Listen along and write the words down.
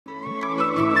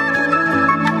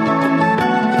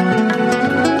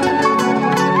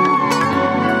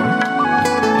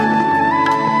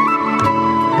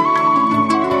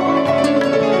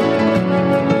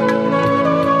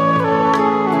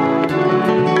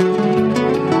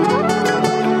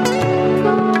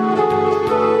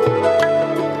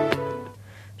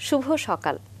শুভ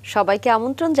সকাল সবাইকে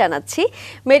আমন্ত্রণ জানাচ্ছি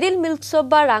মেরিল মিল্কসোপ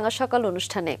বা রাঙা সকাল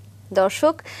অনুষ্ঠানে।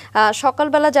 দর্শক,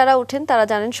 সকালবেলা যারা ওঠেন তারা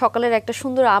জানেন সকালের একটা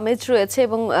সুন্দর আমেজ রয়েছে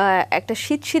এবং একটা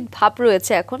শীত শীত ভাব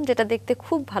রয়েছে এখন, যেটা দেখতে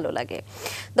খুব ভালো লাগে।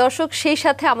 দর্শক, সেই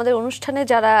সাথে আমাদের অনুষ্ঠানে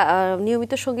যারা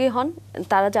নিয়মিত সঙ্গী হন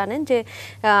তারা জানেন যে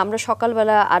আমরা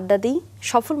সকালবেলা আড্ডা দিই,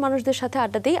 সফল মানুষদের সাথে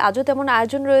আড্ডা দিই। আজও তেমন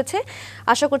আয়োজন রয়েছে,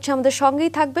 আশা করছি আমাদের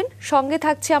সঙ্গেই থাকবেন। সঙ্গে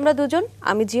থাকছি আমরা দুজন,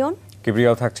 আমি জিয়ন,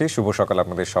 কিবরিয়াও থাকছি। শুভ সকাল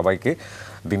আপনাদের সবাইকে,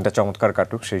 দিনটা চমৎকার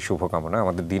কাটুক সেই শুভকামনা।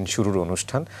 আমাদের দিন শুরুর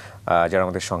অনুষ্ঠান, যারা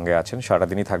আমাদের সঙ্গে আছেন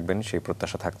সারাদিনই থাকবেন সেই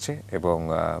প্রত্যাশা থাকছে এবং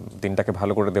দিনটাকে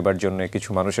ভালো করে দেবার জন্য কিছু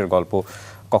মানুষের গল্প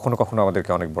কখনো কখনো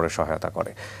আমাদেরকে অনেক বড় সহায়তা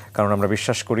করে, কারণ আমরা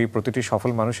বিশ্বাস করি প্রতিটি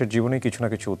সফল মানুষের জীবনেই কিছু না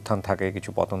কিছু উত্থান থাকে, কিছু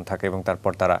পতন থাকে এবং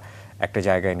তারপর তারা একটা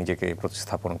জায়গায় নিজেকে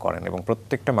প্রতিস্থাপন করেন এবং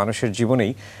প্রত্যেকটা মানুষের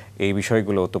জীবনেই এই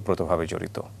বিষয়গুলো ওতপ্রোতভাবে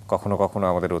জড়িত। কখনো কখনো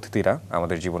আমাদের অতিথিরা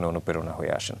আমাদের জীবনে অনুপ্রেরণা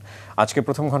হয়ে আসেন। আজকে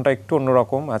প্রথম ঘন্টা একটু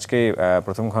অন্যরকম। আজকে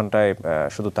প্রথম ঘন্টায়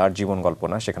শুধু তার জীবন গল্প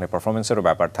না, সেখানে পারফরমেন্সেরও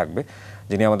ব্যাপার থাকবে।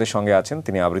 যিনি আমাদের সঙ্গে আছেন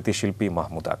তিনি আবৃত্তি শিল্পী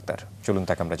মাহমুদা আক্তার। চলুন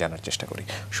তাকে আমরা জানার চেষ্টা করি।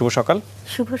 শুভ সকাল।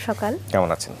 শুভ সকাল। কেমন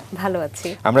আছেন? ভালো আছি।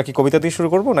 আমরা কি কবিতা দিয়ে শুরু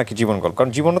করব নাকি জীবন গল্প?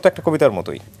 কারণ জীবনও তো একটা কবিতার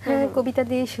মতোই। হ্যাঁ, কবিতা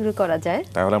দিয়ে শুরু করা যায়।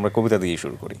 তাহলে আমরা কবিতা দিয়ে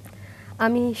শুরু করি।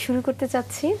 আমি শুরু করতে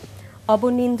চাচ্ছি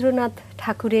অবনীন্দ্রনাথ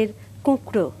ঠাকুরের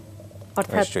কুঁকড়ো,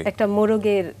 অর্থাৎ একটা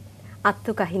মোরগের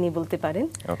আত্মকাহিনী বলতে পারেন।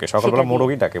 ওকে, সকালবেলা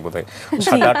মোরগই ডাকে বোধহয়,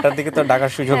 8টার দিকে তো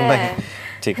ডাকার সুযোগ নাই।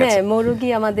 ঠিক আছে, হ্যাঁ,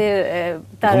 মোরগই আমাদের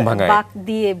তার বাক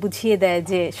দিয়ে বুঝিয়ে দেয়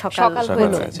যে সকাল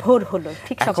হলো, ভোর হলো।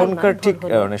 ঠিক এখনকার ঠিক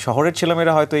মানে শহরের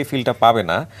ছেলেমেয়েরা হয়তো এই ফিলটা পাবে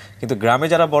না, কিন্তু গ্রামে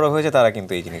যারা বড় হয়েছে তারা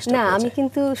কিন্তু এই জিনিসটা না। আমি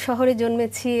কিন্তু শহরে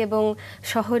জন্মেছি এবং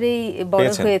শহরেই বড়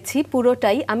হয়েছি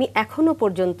পুরোটাই। আমি এখনো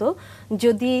পর্যন্ত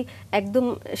যদি একদম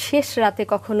শেষ রাতে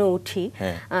কখনো উঠি,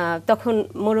 তখন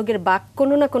মোরগের বাক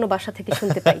কোনো না কোনো বাসা থেকে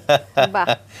শুনতে পাই। বাহ,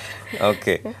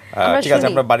 ওকে, ঠিক আছে,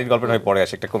 আমরা বাড়ির গল্পটা পরে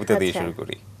আসি, একটা কবিতা দিয়ে শুরু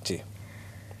করি। জি।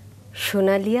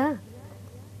 সোনালিয়া,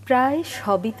 প্রায়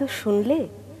সবই তো শুনলে,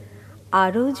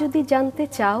 আরও যদি জানতে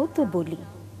চাও তো বলি।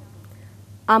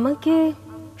 আমাকে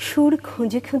সুর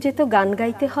খুঁজে খুঁজে তো গান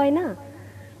গাইতে হয় না,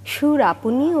 সুর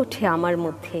আপনি ওঠে আমার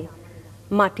মধ্যে।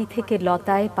 মাটি থেকে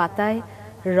লতায় পাতায়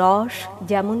রস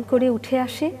যেমন করে উঠে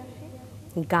আসে,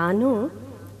 গানও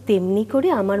তেমনি করে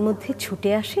আমার মধ্যে ছুটে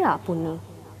আসে আপনি।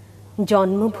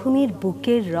 জন্মভূমির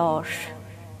বুকের রস।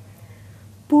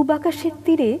 পূব আকাশের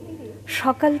তীরে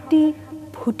সকালটি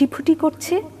ফুটি ফুটি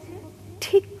করছে,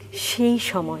 ঠিক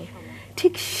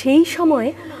সেই সময়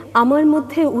আমার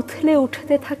মধ্যে উথলে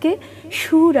উঠতে থাকে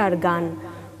সুর আর গান।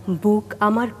 বুক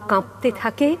আমার কাঁপতে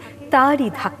থাকে তারই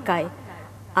ধাক্কায়।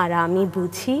 আর আমি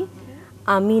বুঝি,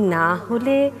 আমি না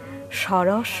হলে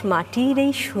সরস মাটির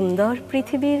এই সুন্দর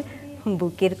পৃথিবীর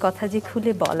বুকের কথা যে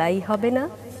খুলে বলাই হবে না।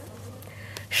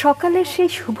 সকালের সেই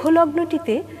শুভ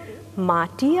লগ্নটিতে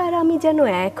মাটি আর আমি যেন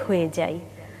এক হয়ে যাই।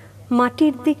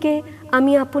 মাটির দিকে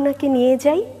আমি আপনাকে নিয়ে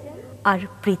যাই, আর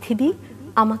পৃথিবী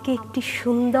আমাকে একটি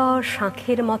সুন্দর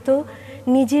শাঁখের মতো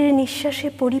নিজের নিঃশ্বাসে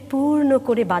পরিপূর্ণ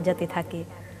করে বাজাতে থাকে।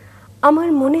 আমার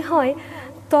মনে হয়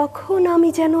তখন আমি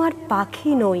যেন আর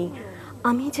পাখি নই,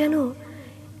 আমি যেন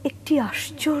একটি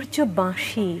আশ্চর্য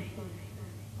বাঁশি,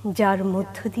 যার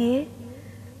মধ্য দিয়ে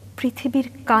পৃথিবীর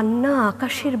কান্না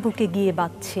আকাশের বুকে গিয়ে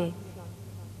বাজছে।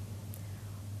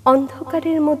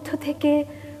 অন্ধকারের মধ্য থেকে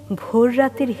ভোর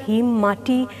রাতের হিম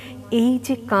মাটি এই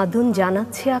যে কাঁদন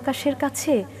জানাচ্ছে আকাশের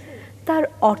কাছে, তার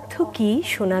অর্থ কি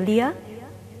সোনালিয়া?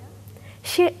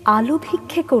 সে আলো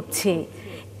ভিক্ষে করছে,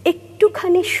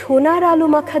 একটুখানি সোনার আলো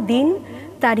মাখা দিন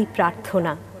তারই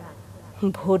প্রার্থনা।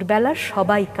 ভোরবেলা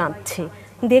সবাই কাঁদছে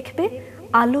দেখবে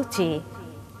আলো চেয়ে।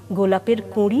 গোলাপের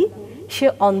কুঁড়ি সে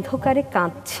অন্ধকারে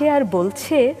কাঁদছে আর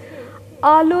বলছে,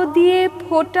 আলো দিয়ে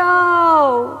ফোটাও।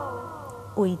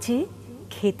 ওই যে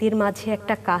ক্ষেতের মাঝে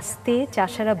একটা কাস্তে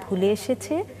চাষারা ভুলে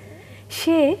এসেছে,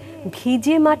 সে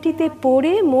ভিজে মাটিতে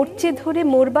পড়ে মরচে ধরে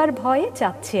মরবার ভয়ে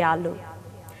চাচ্ছে আলো।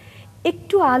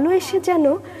 একটু আলো এসে যেন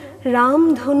রাম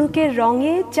ধনুকের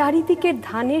রঙে চারিদিকের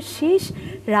ধানের শীষ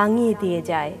রাঙিয়ে দিয়ে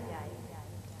যায়।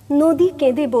 নদী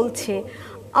কেঁদে বলছে,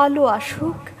 আলো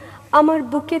আসুক, আমার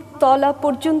বুকের তলা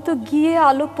পর্যন্ত গিয়ে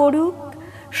আলো পড়ুক।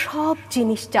 সব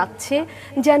জিনিস চাচ্ছে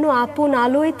যেন আপন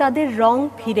আলোয় তাদের রং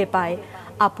ফিরে পায়,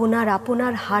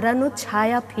 আপনার হারানো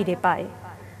ছায়া ফিরে পায়।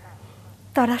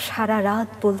 তারা সারা রাত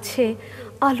বলছে,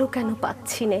 আলো কেন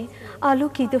পাচ্ছি নে, আলো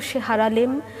কি দোষে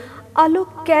হারালেম, আলো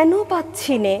কেন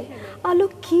পাচ্ছি নে, আলো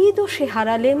কি দোষে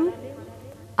হারালেম।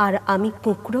 আর আমি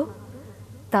কুঁকড়ো,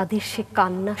 তাদের সে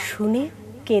কান্না শুনে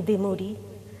কেঁদে মরি।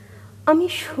 আমি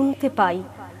শুনতে পাই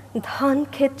ধান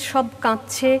ক্ষেত সব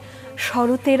কাঁদছে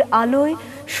শরতের আলোয়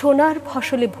সোনার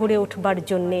ফসলে ভরে উঠবার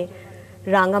জন্যে।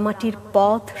 রাঙামাটির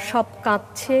পথ সব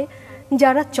কাঁদছে,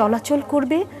 যারা চলাচল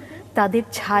করবে তাদের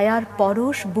ছায়ার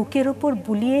পরশ বুকের ওপর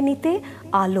বুলিয়ে নিতে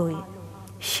আলোয়।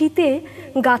 শীতে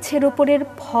গাছের ওপরের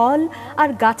ফল আর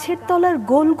গাছের তলার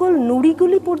গোল গোল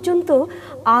নুড়িগুলি পর্যন্ত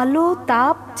আলো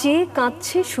তাপ চেয়ে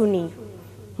কাঁদছে শুনি।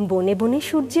 বনে বনে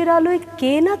সূর্যের আলোয়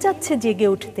কে না চাচ্ছে জেগে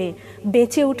উঠতে,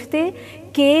 বেঁচে উঠতে,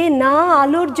 কে না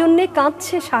আলোর জন্যে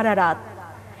কাঁদছে সারা রাত।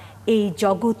 এই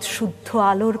জগৎ শুদ্ধ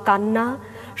আলোর কান্না,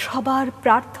 সবার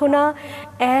প্রার্থনা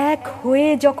এক হয়ে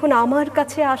যখন আমার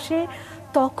কাছে আসে,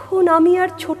 তখন আমি আর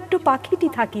ছোট্ট পাখিটি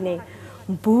থাকি নে।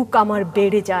 বুক আমার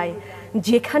বেড়ে যায়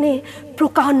যেখানে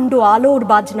প্রকাণ্ড আলোর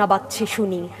বাজনা বাজছে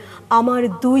শুনি। আমার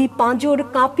দুই পাঁজর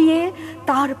কাঁপিয়ে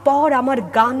তারপর আমার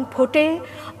গান ফোটে,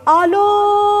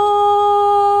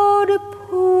 আলোর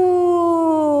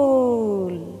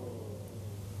ফুল।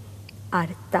 আর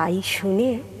তাই শুনে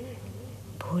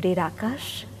ভোরের আকাশ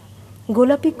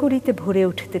গোলাপি করিতে ভরে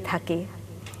উঠতে থাকে।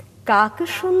 কাক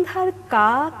সন্ধ্যার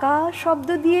কা কা শব্দ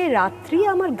দিয়ে রাত্রি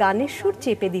আমার গানের সুর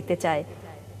চেপে দিতে চায়,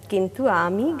 কিন্তু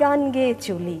আমি গান গেয়ে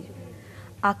চলি।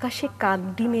 আকাশে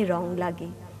কাকডিমে রং লাগে,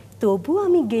 তবু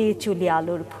আমি গেয়ে চলি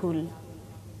আলোর ফুল।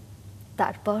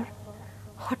 তারপর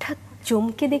হঠাৎ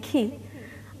চমকে দেখি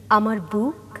আমার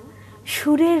বুক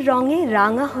সুরের রঙে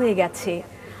রাঙা হয়ে গেছে,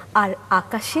 আর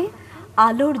আকাশে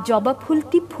আলোর জবা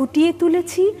ফুলটি ফুটিয়ে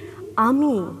তুলেছি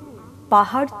আমি,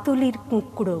 পাহাড়তলির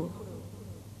কুঁকড়ো।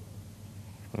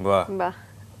 বাহ বাহ।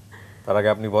 তার আগে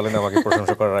আপনি বলেন আমাকে,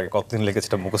 প্রশংসা করার আগে কতদিন লেগেছে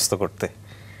এটা মুখস্থ করতে?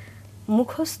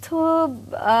 মুখস্থ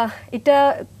এটা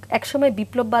একসময়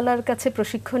বিপ্লব বালার কাছে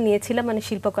প্রশিক্ষণ নিয়েছিলাম, মানে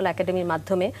শিল্পকলা একাডেমির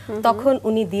মাধ্যমে। তখন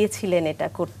উনি দিয়েছিলেন এটা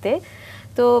করতে।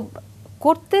 তো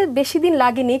করতে বেশি দিন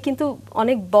লাগেনি, কিন্তু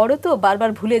অনেক বড় তো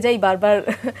বারবার ভুলে যাই, বারবার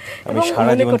আমি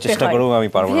সারা জীবন চেষ্টা করব, আমি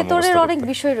পারবো না। ভেতরের অনেক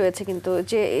বিষয় রয়েছে, কিন্তু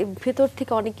যে ভেতর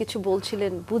থেকে অনেক কিছু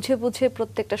বলছিলেন, বুঝে বুঝে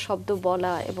প্রত্যেকটা শব্দ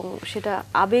বলা এবং সেটা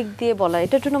আবেগ দিয়ে বলা,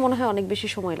 এটার জন্য মনে হয় অনেক বেশি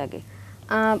সময় লাগে।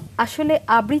 আসলে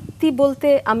আবৃত্তি বলতে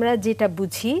আমরা যেটা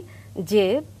বুঝি যে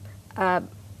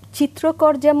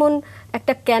চিত্রকর যেমন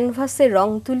একটা ক্যানভাসে রং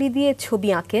তুলি দিয়ে ছবি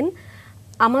আঁকেন,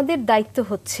 আমাদের দায়িত্ব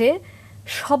হচ্ছে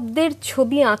শব্দের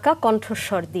ছবি আঁকা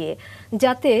কণ্ঠস্বর দিয়ে,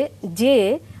 যাতে যে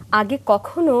আগে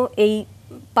কখনো এই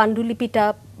পাণ্ডুলিপিটা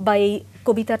বা এই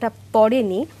কবিতাটা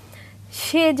পড়েনি,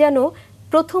 সে যেন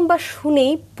প্রথমবার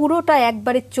শুনেই পুরোটা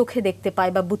একবারে চোখে দেখতে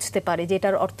পায় বা বুঝতে পারে যে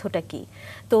এটার অর্থটা কী।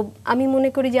 তো আমি মনে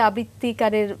করি যে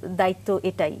আবৃত্তিকারের দায়িত্ব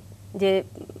এটাই, যে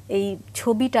এই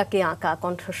ছবিটাকে আঁকা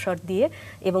কণ্ঠস্বর দিয়ে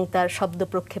এবং তার শব্দ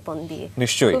প্রক্ষেপণ দিয়ে।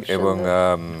 নিশ্চয়ই। এবং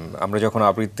আমরা যখন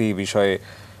আবৃত্তি বিষয়ে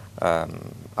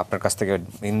আপনার কাছ থেকে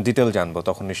ইন ডিটেল জানবো,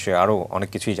 তখন নিশ্চয়ই আরও অনেক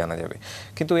কিছুই জানা যাবে।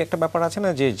 কিন্তু একটা ব্যাপার আছে না,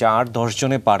 যে যার 10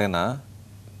 জনে পারে না,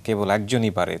 কেবল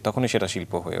একজনই পারে, তখনই সেটা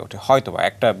শিল্প হয়ে ওঠে। হয়তো বা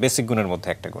একটা বেসিক গুণের মধ্যে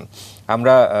একটা গুণ।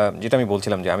 আমরা যেটা আমি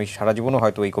বলছিলাম যে আমি সারা জীবনও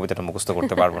হয়তো এই কবিতাটা মুখস্থ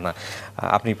করতে পারবো না,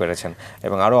 আপনি পেরেছেন,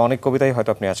 এবং আরও অনেক কবিতাই হয়তো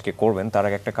আপনি আজকে করবেন। তার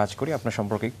আগে একটা কাজ করি, আপনার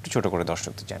সম্পর্কে একটু ছোট করে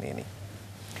দর্শকদের জানিয়ে নিই।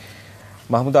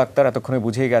 মাহমুদা আক্তার এতক্ষণে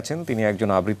বুঝেই গেছেন, তিনি একজন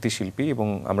আবৃত্তি শিল্পী, এবং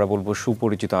আমরা বলবো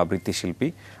সুপরিচিত আবৃত্তি শিল্পী।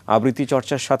 আবৃত্তি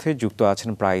চর্চার সাথে যুক্ত আছেন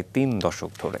প্রায় 3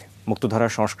 দশক ধরে। মুক্তধারা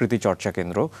সংস্কৃতি চর্চা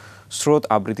কেন্দ্র, স্রোত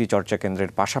আবৃত্তি চর্চা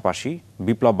কেন্দ্রের পাশাপাশি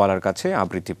বিপ্লব বালার কাছে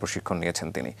আবৃত্তি প্রশিক্ষণ নিয়েছেন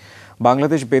তিনি।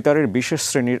 বাংলাদেশ বেতারের বিশেষ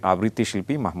শ্রেণীর আবৃত্তি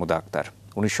শিল্পী মাহমুদা আক্তার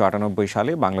 1998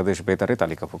 সালে বাংলাদেশ বেতারে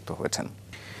তালিকাভুক্ত হয়েছেন।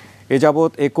 এ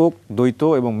যাবৎ একক, দ্বৈত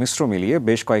এবং মিশ্র মিলিয়ে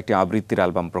বেশ কয়েকটি আবৃত্তির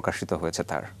অ্যালবাম প্রকাশিত হয়েছে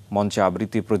তার। মঞ্চে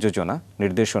আবৃত্তি প্রযোজনা,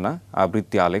 নির্দেশনা,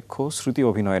 আবৃত্তি আলেখ্য, শ্রুতি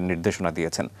অভিনয়ের নির্দেশনা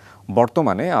দিয়েছেন।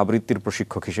 বর্তমানে আবৃত্তির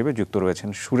প্রশিক্ষক হিসেবে যুক্ত রয়েছেন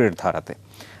সুরের ধারাতে।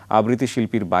 আবৃত্তি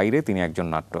শিল্পীর বাইরে তিনি একজন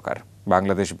নাট্যকার।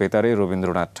 বাংলাদেশ বেতারে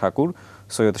রবীন্দ্রনাথ ঠাকুর,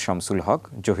 সৈয়দ শামসুল হক,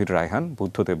 জহির রায়হান,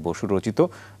 বুদ্ধদেব বসু রচিত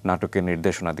নাটকের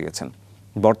নির্দেশনা দিয়েছেন।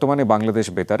 বর্তমানে বাংলাদেশ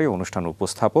বেতারে অনুষ্ঠান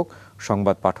উপস্থাপক,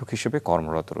 সংবাদ পাঠক হিসেবে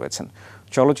কর্মরত রয়েছেন।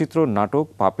 চলচ্চিত্র, নাটক,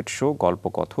 পাপেট শো,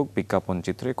 গল্পকথক, বিজ্ঞাপন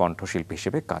চিত্রে কণ্ঠশিল্পী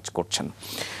হিসেবে কাজ করছেন।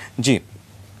 জি,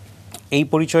 এই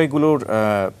পরিচয়গুলোর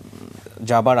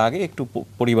যাবার আগে একটু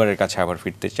পরিবারের কাছে আবার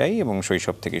ফিরতে চাই এবং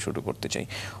শৈশব থেকে শুরু করতে চাই।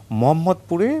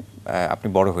 মোহাম্মদপুরে আপনি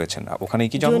বড় হয়েছেন, ওখানেই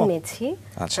কি জন্মেছি?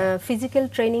 ফিজিক্যাল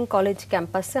ট্রেনিং কলেজ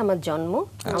ক্যাম্পাসে আমার জন্ম।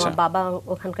 আমার বাবা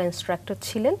ওখানকার ইনস্ট্রাক্টর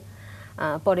ছিলেন,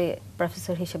 পরে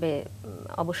প্রফেসর হিসেবে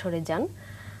অবসরে যান।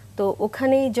 তো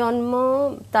ওখানেই জন্ম।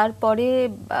 তারপরে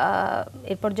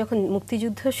এরপর যখন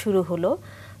মুক্তিযুদ্ধ শুরু হলো,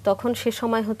 তখন সে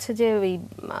সময় হচ্ছে যে ওই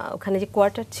ওখানে যে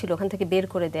কোয়ার্টার ছিল, ওখান থেকে বের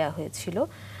করে দেওয়া হয়েছিল।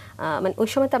 মানে ওই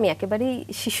সময় তো আমি একেবারেই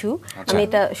শিশু, আমি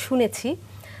এটা শুনেছি।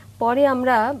 পরে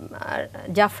আমরা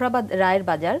জাফরাবাদ রায়ের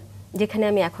বাজার, যেখানে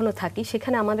আমি এখনো থাকি,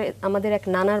 সেখানে আমাদের এক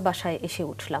নানার বাসায় এসে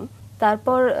উঠলাম।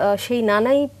 তারপর সেই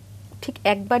নানাই ঠিক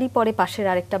একবারই পরে পাশের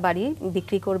আরেকটা বাড়ি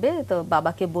বিক্রি করবে, তো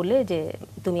বাবাকে বলে যে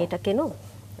তুমি এটা কেনো।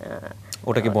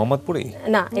 ওটা কি মোহাম্মদপুরে?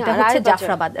 না, এটা হচ্ছে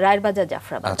জাফরাবাদ, রায়ের বাজার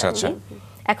জাফরাবাদ। আচ্ছা আচ্ছা।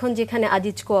 এখন যেখানে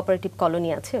আজিজ কোঅপারেটিভ কলোনি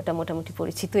আছে, ওটা মোটামুটি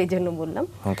পরিচিত, এই জন্য বললাম।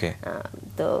 ওকে।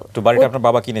 তো তো বাড়িটা আপনার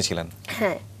বাবা কিনেছিলেন?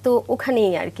 হ্যাঁ, তো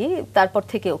ওখানেই আর কি, তারপর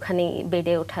থেকে ওখানেই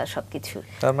বেড়ে ওঠা সবকিছু।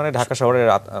 তার মানে ঢাকা শহরের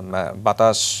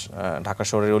বাতাস, ঢাকা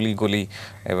শহরের অলি গলি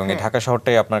এবং এই ঢাকা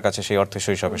শহরটাই আপনার কাছে সেই অর্থে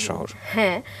শৈশবের শহর।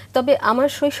 হ্যাঁ, তবে আমার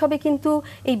শৈশবে কিন্তু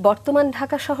এই বর্তমান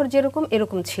ঢাকা শহর যেরকম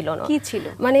এরকম ছিল না। কি ছিল?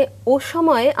 মানে ও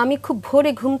সময় আমি খুব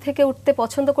ভোরে ঘুম থেকে উঠতে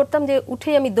পছন্দ করতাম, যে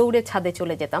উঠেই আমি দৌড়ে ছাদে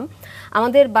চলে যেতাম।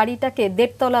 আমাদের বাড়িটাকে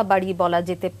 1.5 তলা বাড়ি বলা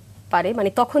যেতে পারে, মানে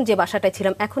তখন যে বাসাটায়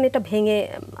ছিলাম, এখন এটা ভেঙে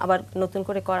আবার নতুন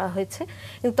করে করা হয়েছে,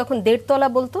 কিন্তু তখন 1.5 তলা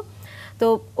বলতো। তো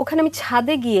ওখানে আমি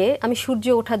ছাদে গিয়ে আমি সূর্য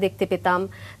ওঠা দেখতে পেতাম,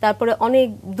 তারপরে অনেক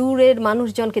দূরের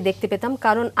মানুষজনকে দেখতে পেতাম,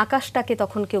 কারণ আকাশটাকে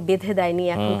তখন কেউ বেঁধে দেয়নি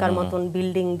এখনকার মতন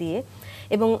বিল্ডিং দিয়ে,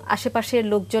 এবং আশেপাশের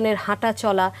লোকজনের হাঁটা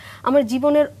চলা। আমার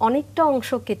জীবনের অনেকটা অংশ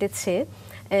কেটেছে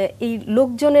এই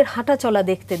লোকজনের হাঁটা চলা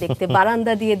দেখতে দেখতে।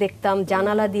 বারান্দা দিয়ে দেখতাম,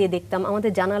 জানালা দিয়ে দেখতাম।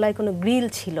 আমাদের জানালায় কোনো গ্রিল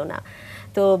ছিল না,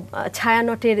 তো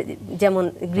ছায়ানটের যেমন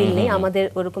গ্রিল নেই, আমাদের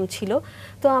ওরকম ছিল।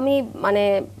 তো আমি মানে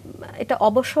এটা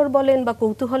অবসর বলেন বা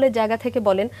কৌতূহলের জায়গা থেকে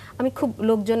বলেন, আমি খুব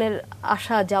লোকজনের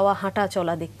আসা যাওয়া হাঁটা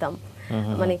চলা দেখতাম,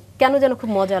 মানে কেন যেন খুব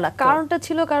মজা লাগতো। কারণটা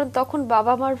ছিল কারণ তখন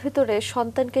বাবা মার ভিতরে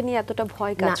সন্তানকে নিয়ে এতটা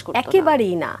ভয় কাজ করতো না,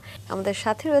 একেবারেই না। আমাদের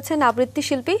সাথে রয়েছেন আবৃত্তি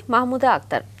শিল্পী মাহমুদা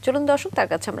আক্তার। চলুন দর্শক, তার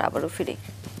কাছে আমরা আবারও ফিরি।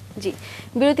 জি,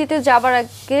 বিরতিতে যাবার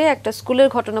আগে একটা স্কুলের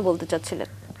ঘটনা বলতে চাচ্ছিলেন।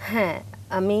 হ্যাঁ,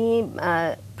 আমি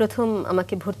প্রথম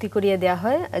আমাকে ভর্তি করিয়ে দেওয়া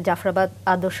হয় জাফরাবাদ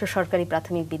আদর্শ সরকারি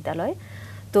প্রাথমিক বিদ্যালয়।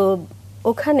 তো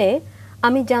ওখানে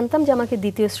আমি জানতাম যে আমাকে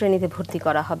 2য় শ্রেণীতে ভর্তি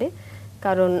করা হবে,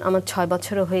 কারণ আমার 6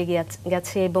 বছরও হয়ে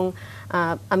গেছে এবং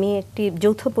আমি একটি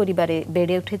যৌথ পরিবারে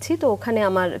বেড়ে উঠেছি। তো ওখানে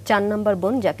আমার 4 নম্বর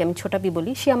বোন, যাকে আমি ছোটাবি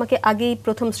বলি, সে আমাকে আগেই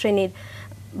প্রথম শ্রেণীর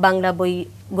বাংলা বই,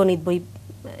 গণিত বই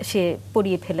সে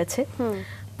পড়িয়ে ফেলেছে,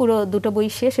 পুরো 2টো বই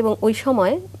শেষ। এবং ওই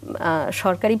সময়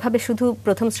সরকারিভাবে শুধু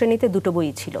প্রথম শ্রেণীতে 2টো বই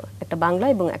ছিল, একটা বাংলা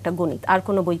এবং একটা গণিত, আর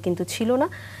কোনো বই কিন্তু ছিল না।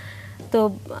 তো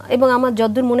এবং আমার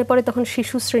যদ্দূর মনে পড়ে তখন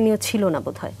শিশু শ্রেণীও ছিল না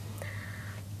বোধহয়।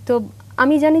 তো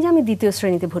আমি জানি যে আমি 2য়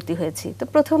শ্রেণীতে ভর্তি হয়েছি। তো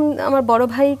প্রথম আমার বড়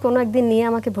ভাই কোনো একদিন নিয়ে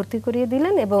আমাকে ভর্তি করিয়ে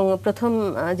দিলেন, এবং প্রথম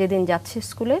যেদিন যাচ্ছি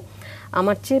স্কুলে,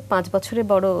 আমার চেয়ে 5 বছরের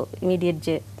বড় ইমিডিয়েট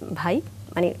যে ভাই,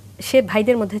 মানে সে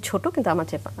ভাইদের মধ্যে ছোট, কিন্তু আমার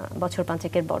চেয়ে বছর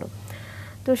 5-1 বড়।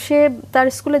 তো সে তার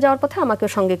স্কুলে যাওয়ার পথে আমাকেও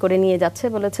সঙ্গে করে নিয়ে যাচ্ছে,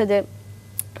 বলেছে যে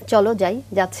চলো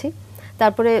যাচ্ছি।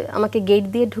 তারপরে আমাকে গেট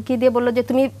দিয়ে ঢুকিয়ে দিয়ে বললো যে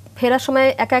তুমি ফেরার সময়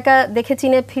একা একা দেখে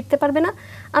চিনে ফিরতে পারবে না?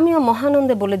 আমিও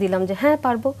মহানন্দে বলে দিলাম যে হ্যাঁ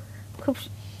পারবো, খুব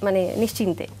মানে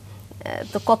নিশ্চিন্তে।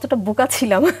 তো কতটা বোকা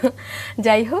ছিলাম।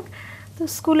 যাই হোক, তো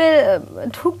স্কুলে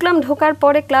ঢুকলাম। ঢোকার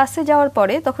পরে ক্লাসে যাওয়ার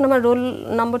পরে তখন আমার রোল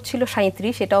নম্বর ছিল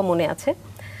 37, সেটাও মনে আছে।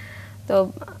 তো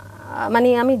মানে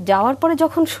আমি যাওয়ার পরে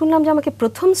যখন শুনলাম যে আমাকে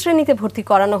প্রথম শ্রেণীতে ভর্তি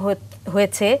করানো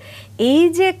হয়েছে, এই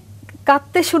যে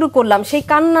কাঁদতে শুরু করলাম, সেই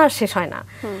কান্না আর শেষ হয় না।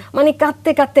 মানে কাঁদতে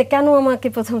কাঁদতে কেন আমাকে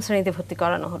প্রথম শ্রেণীতে ভর্তি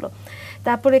করানো হলো।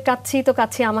 তারপরে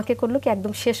কাঁদছি, আমাকে করলো কি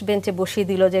একদম শেষ বেঞ্চে বসিয়ে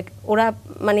দিল, যে ওরা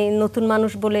মানে নতুন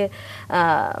মানুষ বলে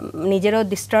নিজেরাও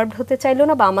ডিস্টার্ব হতে চাইলো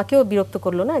না বা আমাকেও বিরক্ত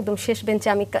করলো না। একদম শেষ বেঞ্চে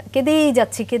আমি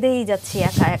কেঁদেই যাচ্ছি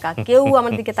একা একা, কেউ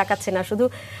আমার দিকে তাকাচ্ছে না। শুধু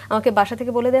আমাকে বাসা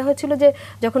থেকে বলে দেওয়া হয়েছিল যে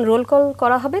যখন রোল কল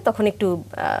করা হবে তখন একটু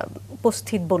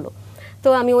উপস্থিত বলো। তো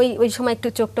আমি ওই সময় একটু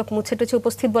চোখ টোক মুছে টুছে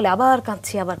উপস্থিত বলে আবার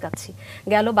কাঁদছি।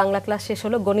 গেল, বাংলা ক্লাস শেষ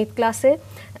হলো। গণিত ক্লাসে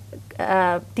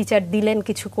টিচার দিলেন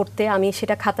কিছু করতে, আমি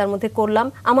সেটা খাতার মধ্যে করলাম।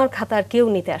 আমার খাতার কেউ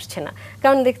নিতে আসছে না,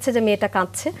 কারণ দেখছে যে মেয়েটা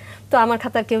কাঁদছে। তো আমার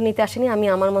খাতার কেউ নিতে আসেনি, আমি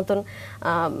আমার মতন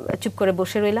চুপ করে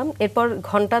বসে রইলাম। এরপর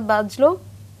ঘন্টা বাজলো,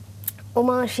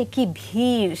 ওমা সে কি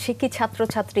ভিড়, সে কি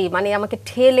ছাত্রছাত্রী, মানে আমাকে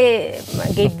ঠেলে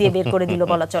গেট দিয়ে বের করে দিল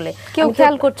বলা চলে। কেউ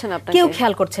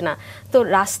খেয়াল করছে না। তো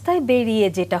রাস্তায় বেরিয়ে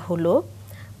যেটা হলো,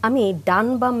 আমি ডান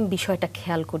বাম বিষয়টা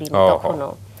খেয়াল করিনি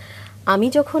তখনও। আমি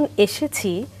যখন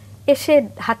এসে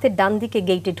হাতের ডান দিকে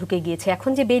গেটে ঢুকে গিয়েছে, এখন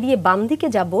যে বেরিয়ে বাম দিকে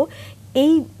যাব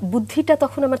এই বুদ্ধিটা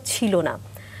তখন আমার ছিল না।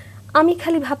 আমি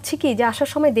খালি ভাবছি কি যে আসার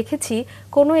সময় দেখেছি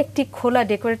কোনো একটি খোলা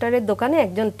ডেকোরেটরের দোকানে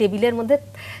একজন টেবিলের মধ্যে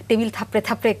টেবিল থাপড়ে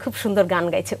থাপড়ে খুব সুন্দর গান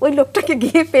গাইছে, ওই লোকটাকে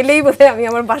গিয়ে পেলেই বোধহয় আমি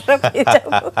আমার বাসা পেয়ে যাব,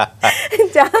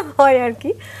 যা হয় আর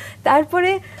কি।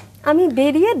 তারপরে আমি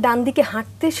বেরিয়ে ডান দিকে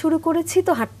হাঁটতে শুরু করেছি।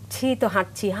 তো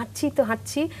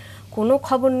হাঁটছি, কোনো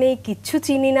খবর নেই, কিচ্ছু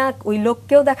চিনি না, ওই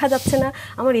লোককেও দেখা যাচ্ছে না।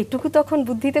 আমার এটুকু তখন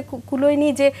বুদ্ধিতে কুলোয়নি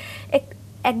যে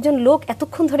একজন লোক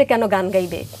এতক্ষণ ধরে কেন গান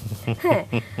গাইবে। হ্যাঁ,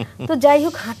 তো যাই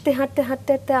হোক,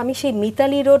 হাঁটতে আমি সেই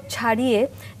মিতালি রোড ছাড়িয়ে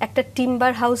একটা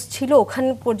টিম্বার হাউস ছিল, ওখান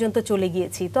পর্যন্ত চলে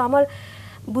গিয়েছি। তো আমার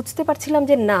বুঝতে পারছিলাম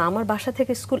যে না, আমার বাসা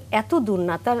থেকে স্কুল এত দূর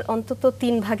না, তার অন্তত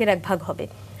 3 ভাগের 1 ভাগ হবে।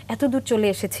 এত দূর চলে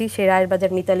এসেছি, সেই রায়ের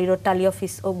বাজার, মিতালি রোড, টালি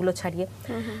অফিস ওগুলো ছাড়িয়ে।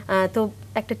 তো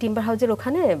একটা টিম্বার হাউসের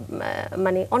ওখানে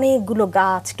মানে অনেকগুলো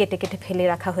গাছ কেটে কেটে ফেলে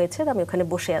রাখা হয়েছে, আমি ওখানে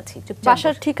বসে আছি।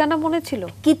 বাসার ঠিকানা মনে ছিল?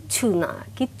 কিচ্ছু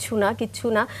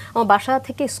না। আমার বাসা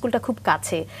থেকে স্কুলটা খুব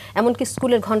কাছে, এমনকি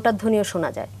স্কুলের ঘন্টার ধ্বনিও শোনা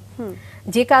যায়।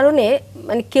 যে কারণে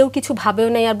মানে কেউ কিছু ভাবেও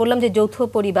নাই। আর বললাম যে যৌথ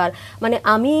পরিবার, মানে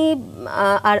আমি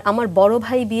আর আমার বড়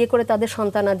ভাই বিয়ে করে তাদের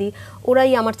সন্তানাদি,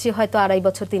 ওরাই আমার চেয়ে হয়তো 2.5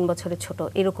 বছর 3 বছরের ছোট,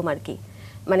 এরকম আর কি।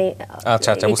 মানে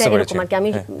আচ্ছা বুঝতে পেরেছি। আর কি আমি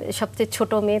সবচেয়ে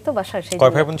ছোট মেয়ে তো বাসার। সেই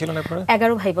কয় ভাই বোন ছিলেন আপনারা?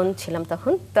 11 ভাই বোন ছিলাম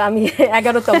তখন, তো আমি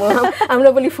 11তম। আমরা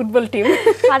বলি ফুটবল টিম।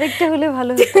 আরেকটা হলে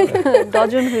ভালো হতো,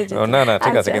 ডজন হয়ে যেত। না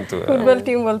ঠিক আছে, কিন্তু ফুটবল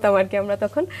টিম বলতাম আর কি আমরা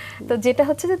তখন। তো যেটা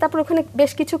হচ্ছে যে তারপর ওখানে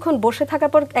বেশ কিছুক্ষণ বসে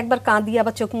থাকার পর একবার কাঁদি,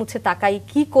 আবার চোখ মুছে তাকাই,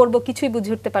 কি করব কিছুই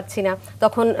বুঝে উঠতে পারছি না।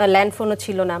 তখন ল্যান্ডফোনও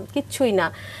ছিল না, কিচ্ছুই না।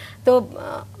 তো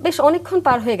বেশ অনেকক্ষণ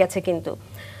পার হয়ে গেছে, কিন্তু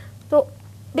তো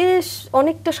বেশ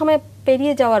অনেকটা সময়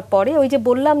পেরিয়ে যাওয়ার পরে ওই যে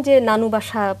বললাম যে নানু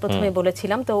বাসা প্রথমে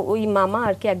বলেছিলাম, তো ওই মামা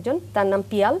আর কি একজন, তার নাম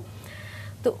পিয়াল,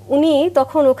 তো উনি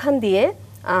তখন ওখান দিয়ে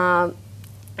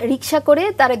রিক্সা করে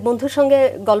তার এক বন্ধুর সঙ্গে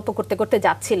গল্প করতে করতে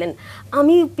যাচ্ছিলেন।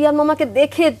 আমি পিয়াল মামাকে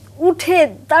দেখে উঠে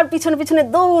তার পিছনে পিছনে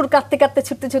দৌড়, কাঁদতে কাঁদতে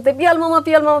ছুটতে ছুটতে পিয়াল মামা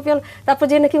পিয়াল মামা পিয়াল। তারপর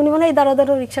যে নাকি উনি বলে এই দাঁড়া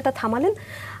দাঁড়ো, রিক্সাটা থামালেন।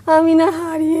 আমি না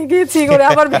হারিয়ে গেছি করে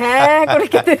আবার ভ্যাঁ করে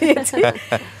কেঁদে দিয়েছি।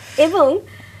 এবং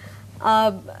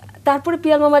তারপরে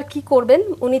পিয়াল মামার কি করবেন,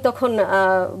 উনি তখন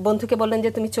বন্ধুকে বললেন যে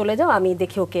তুমি চলে যাও, আমি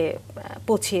দেখে ওকে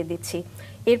পৌঁছিয়ে দিচ্ছি।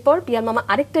 এরপর পিয়াল মামা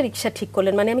আরেকটা রিক্সা ঠিক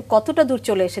করলেন, মানে আমি কতটা দূর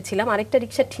চলে এসেছিলাম, আরেকটা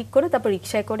রিক্সা ঠিক করে তারপর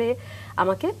রিক্সায় করে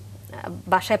আমাকে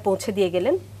বাসায় পৌঁছে দিয়ে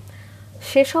গেলেন।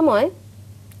 সে সময়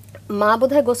মা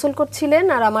বোধহয় গোসল করছিলেন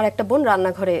আর আমার একটা বোন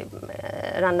রান্নাঘরে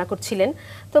রান্না করছিলেন।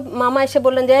 তো মামা এসে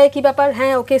বললেন যে কি ব্যাপার,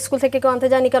 হ্যাঁ ওকে স্কুল থেকে কেউ আনতে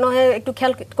যায়নি কেন, হ্যাঁ একটু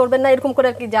খেয়াল করবেন না, এরকম করে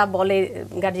আর কি যা বলে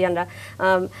গার্জিয়ানরা।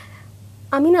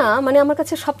 আমি না মানে আমার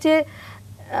কাছে সবচেয়ে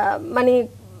মানে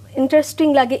ইন্টারেস্টিং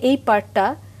লাগে এই পার্টটা,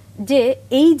 যে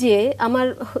এই যে আমার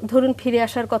ধরুন ফিরে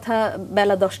আসার কথা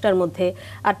বেলা 10টার মধ্যে,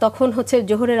 আর তখন হচ্ছে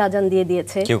জোহরের আজান দিয়ে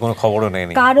দিয়েছে, কেউ কোনো খবরও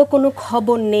নেয়নি, কারো কোনো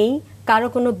খবর নেই, কারো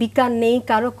কোনো বিকার নেই,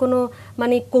 কারো কোনো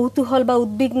মানে কৌতূহল বা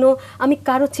উদ্বিগ্ন, আমি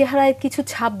কারো চেহারায় কিছু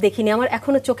ছাপ দেখিনি। আমার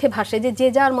এখনো চোখে ভাসে যে যে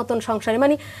যার মতন সংসারে,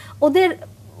 মানে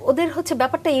ওদের হচ্ছে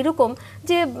ব্যাপারটা এরকম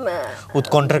যে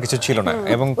উৎকণ্ঠার কিছু ছিল না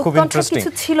এবং খুব ইন্টারেস্টিং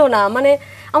কিছু ছিল না। মানে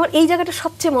আমার এই জায়গাটা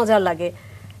সবচেয়ে মজার লাগে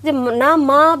যে না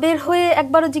মা বের হয়ে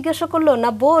একবারও জিজ্ঞাসা করলো, না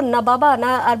বোন না বাবা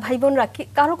না আর ভাই বোনরা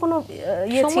কারো কোনো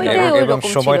ইয়ে ছিল না, এবং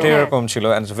সময়টা এরকম ছিল।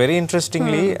 এন্ড ভেরি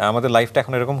ইন্টারেস্টিংলি আমাদের লাইফটা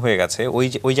এখন এরকম হয়ে গেছে,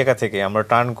 ওই জায়গা থেকে আমরা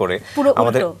টার্ন করে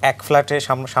আমাদের এক ফ্ল্যাটে,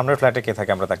 সামনের ফ্ল্যাটে কে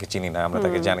থাকে আমরা তাকে চিনি না, আমরা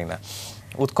তাকে জানি না।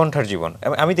 উৎকণ্ঠার জীবন।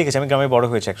 আমি দেখেছি, আমি গ্রামে বড়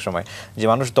হয়েছে এক সময়, যে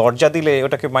মানুষ দরজা দিলে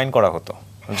ওটাকে মাইন্ড করা হতো,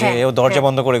 যে ও দরজা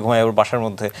বন্ধ করে ঘুমায় ওর বাসার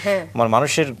মধ্যে।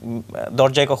 মানুষের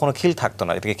দরজায় কখনো খিল থাকতো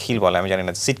না, এটাকে খিল বলে আমি জানি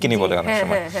না, সিটকিনি বলে অনেক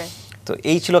সময়। তো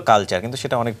এই ছিল কালচার, কিন্তু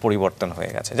সেটা অনেক পরিবর্তন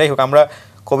হয়ে গেছে। যাই হোক, আমরা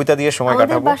কবিতা দিয়ে সময়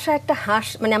কাটাবো। আমাদের বাসায় একটা হাঁস,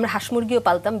 মানে আমরা হাঁস মুরগিও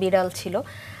পালতাম, বিড়াল ছিল।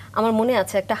 আমার মনে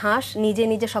আছে একটা হাঁস নিজে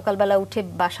নিজে সকালবেলা উঠে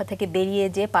বাসা থেকে বেরিয়ে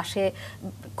যে পাশে,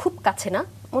 খুব কাছে না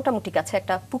মোটামুটি কাছে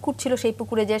একটা পুকুর ছিল, সেই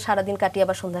পুকুরে যে সারাদিন কাটিয়ে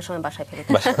আবার সন্ধ্যার সময় বাসায় ফেরত।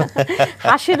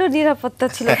 হাঁসেরও নিরাপত্তা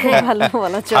ছিল, খুব ভালো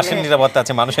বলা চলে। হাঁসের নিরাপত্তা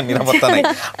আছে, মানুষের নিরাপত্তা নেই।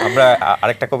 আমরা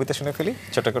আরেকটা কবিতা শুনে ফেলি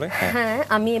ছোট করে। হ্যাঁ,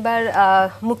 আমি এবার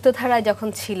মুক্তধারায় যখন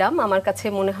ছিলাম, আমার কাছে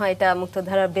মনে হয় এটা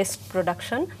মুক্তধারার বেস্ট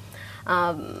প্রোডাকশন।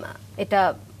 এটা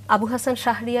আবু হাসান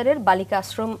শাহরিয়ারের বালিকা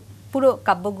আশ্রম পুরো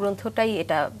কাব্যগ্রন্থটাই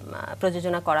এটা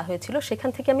প্রযোজনা করা হয়েছিল। সেখান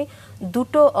থেকে আমি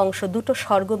দুটো অংশ, দুটো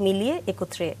স্বর্গ মিলিয়ে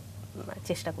একত্রে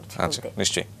চেষ্টা করছি বলতে।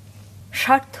 নিশ্চয়ই।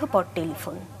 স্বার্থপর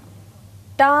টেলিফোন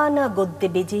টানা গদ্যে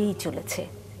বেজেই চলেছে,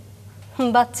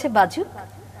 বাজছে বাজুক।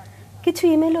 কিছু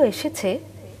ইমেলও এসেছে,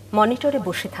 মনিটরে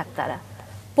বসে থাক তারা,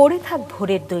 পড়ে থাক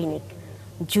ভোরের দৈনিক।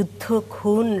 যুদ্ধ,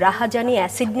 খুন, রাহাজানি,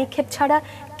 অ্যাসিড নিক্ষেপ ছাড়া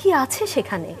কি আছে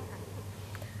সেখানে?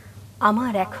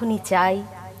 আমার এখনই চাই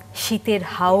শীতের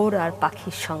হাওর আর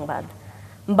পাখির সংবাদ।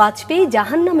 বাজপেয়ী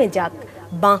জাহান্নামে যাক,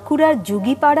 বাঁকুড়ার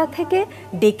যুগিপাড়া থেকে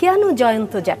ডেকে আনো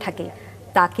জয়ন্ত জ্যাঠাকে,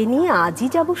 তাকে নিয়ে আজই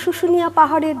যাব শুশুনিয়া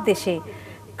পাহাড়ের দেশে।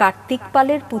 কার্তিক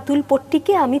পালের পুতুল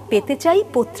পট্টিকে আমি পেতে চাই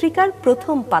পত্রিকার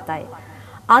প্রথম পাতায়।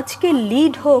 আজকে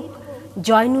লিড হোক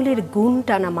জয়নুলের গুণ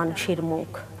টানা মানুষের মুখ।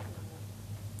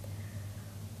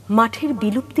 মাঠের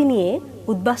বিলুপ্তি নিয়ে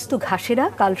উদ্বাস্তু ঘাসেরা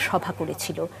কাল সভা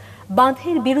করেছিল।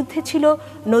 বাঁধের বিরুদ্ধে ছিল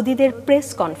নদীদের প্রেস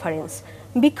কনফারেন্স।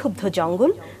 বিক্ষুব্ধ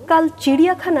জঙ্গল কাল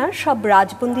চিড়িয়াখানার সব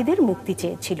রাজবন্দীদের মুক্তি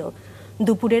চেয়েছিল।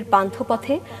 দুপুরের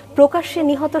পান্থপথে প্রকাশ্যে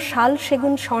নিহত শাল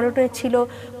সেগুন স্মরণে ছিল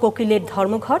কোকিলের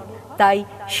ধর্মঘট, তাই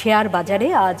শেয়ার বাজারে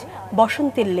আজ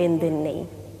বসন্তের লেনদেন নেই।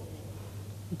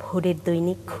 ভোরের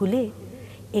দৈনিক খুলে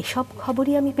এসব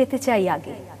খবরই আমি পেতে চাই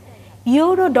আগে।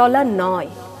 ইউরো ডলার নয়,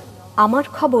 আমার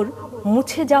খবর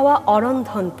মুছে যাওয়া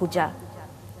অরন্ধন পূজা।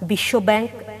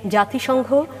 বিশ্বব্যাংক, জাতিসংঘ,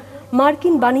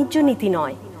 মার্কিন বাণিজ্য নীতি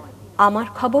নয়, আমার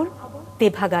খবর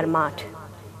তেভাগার মাঠ।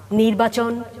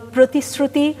 নির্বাচন,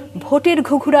 প্রতিশ্রুতি, ভোটের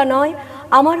ঘুঘুরা নয়,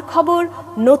 আমার খবর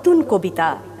নতুন কবিতা।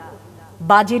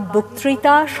 বাজেট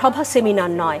বক্তৃতা, সভা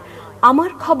সেমিনার নয়,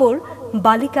 আমার খবর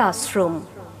বালিকা আশ্রম।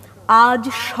 আজ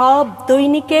সব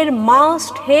দৈনিকের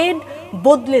মাস্ট হেড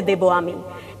বদলে দেব আমি,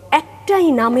 একটাই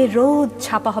নামে রোজ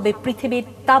ছাপা হবে পৃথিবীর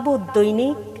তাবৎ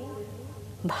দৈনিক,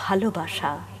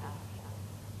 ভালোবাসা।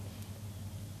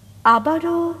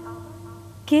 আবারও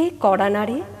কে কড়া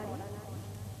নাড়ে,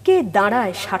 কে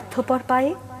দাঁড়ায় স্বার্থপর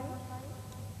পায়ে,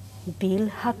 বিল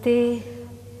হাতে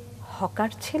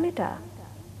হকার ছেলেটা?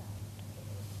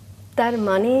 তার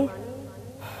মানে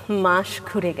মাস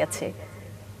ঘুরে গেছে,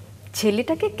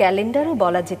 ছেলেটাকে ক্যালেন্ডারও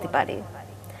বলা যেতে পারে।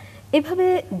 এভাবে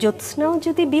জ্যোৎস্নাও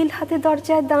যদি বিল হাতে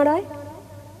দরজায় দাঁড়ায়,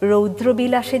 রৌদ্র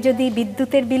বিল আসে যদি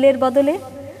বিদ্যুতের বিলের বদলে,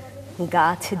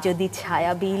 গাছ যদি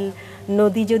ছায়া বিল,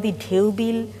 নদী যদি ঢেউ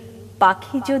বিল,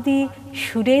 পাখি যদি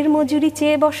সুরের মজুরি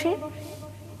চেয়ে বসে,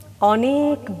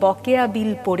 অনেক বকেয়া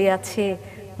বিল পড়ে আছে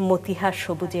মতিহার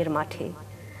সবুজের মাঠে।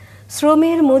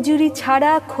 শ্রমের মজুরি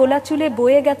ছাড়া খোলা চুলে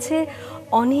বয়ে গেছে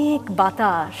অনেক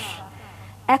বাতাস,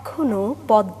 এখনো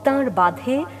পদ্মার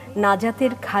বাঁধে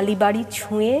নাজাতের খালি বাড়ি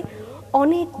ছুঁয়ে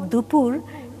অনেক দুপুর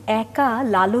একা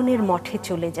লালনের মঠে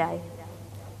চলে যায়।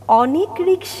 অনেক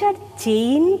রিকশার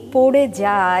চেইন পড়ে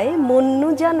যায়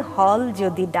মন্নুজান হল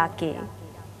যদি ডাকে,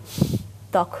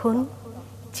 তখন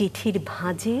চিঠির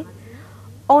ভাঁজে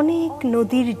অনেক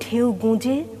নদীর ঢেউ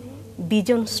গুঁজে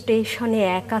বিজন স্টেশনে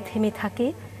একা থেমে থাকে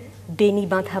বেনি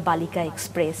বাঁধা বালিকা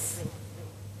এক্সপ্রেস।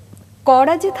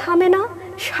 কড়া যে থামে না,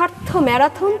 স্বার্থ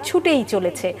ম্যারাথন ছুটেই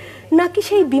চলেছে, নাকি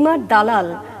সেই বিমার দালাল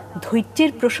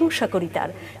ধৈর্যের প্রশংসা করি তার,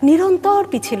 নিরন্তর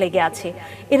পিছে লেগে আছে।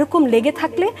 এরকম লেগে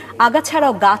থাকলে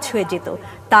আগাছাড়াও গাছ হয়ে যেত,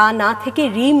 তা না থেকে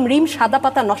রিম রিম সাদা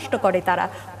পাতা নষ্ট করে তারা,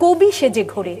 কবি সেজে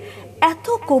ঘোরে। এত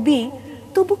কবি,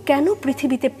 তবু কেন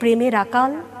পৃথিবীতে প্রেমের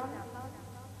আকাল?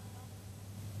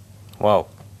 ওয়াও,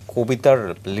 কবিতার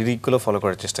লিরিকগুলো ফলো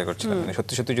করার চেষ্টা করছিলাম। মানে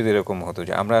সত্যি সত্যি যদি এরকম হতো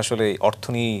যে আমরা আসলে অর্থ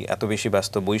নিয়ে এত বেশি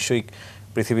ব্যস্ত, বৈষয়িক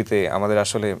পৃথিবীতে আমাদের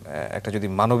আসলে একটা যদি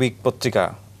মানবিক পত্রিকা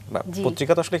বা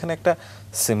পত্রিকা, তো আসলে এখানে একটা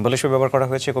সিম্বল হিসেবে ব্যবহার করা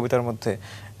হয়েছে কবিতার মধ্যে।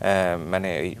 মানে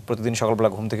এই প্রতিদিন সকালবেলা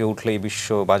ঘুম থেকে উঠলেই বিশ্ব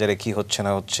বাজারে কি হচ্ছে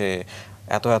না হচ্ছে,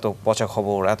 এত এত পচা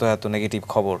খবর, এত এত নেগেটিভ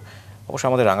খবর। অবশ্য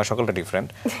আমাদের রাঙা সকালটা ডিফারেন্ট।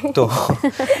 তো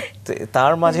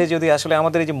তার মাঝে যদি আসলে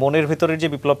আমাদের এই যে মনের ভেতরের যে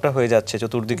বিপ্লবটা হয়ে যাচ্ছে,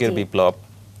 চতুর্দিকের বিপ্লব,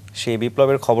 সেই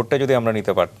বিপ্লবের খবরটা যদি আমরা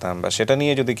নিতে পারতাম বা সেটা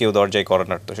নিয়ে যদি কেউ দরজায় কড়া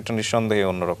নাড়ত, সেটা নিঃসন্দেহে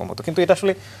অন্যরকম হতো। কিন্তু এটা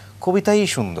আসলে কবিতাই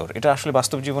সুন্দর, এটা আসলে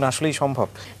বাস্তব জীবনে আসলেই সম্ভব।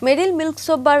 মেরিল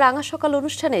মিল্কসোপ বা রাঙা সকাল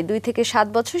অনুষ্ঠানে 2 থেকে 7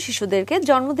 বছর শিশুদেরকে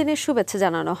জন্মদিনের শুভেচ্ছা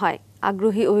জানানো হয়।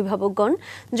 আগ্রহী অভিভাবকগণ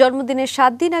জন্মদিনের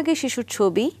 7 দিন আগে শিশুর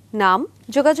ছবি, নাম,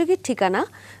 যোগাযোগের ঠিকানা,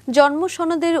 জন্ম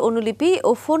সনদের অনুলিপি ও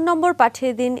ফোন নম্বর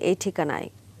পাঠিয়ে দিন এই ঠিকানায়।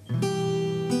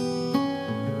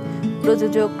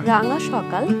 প্রযোজক রাঙা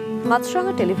সকাল,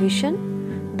 মাছরাঙা টেলিভিশন,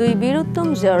 2 বীর উত্তম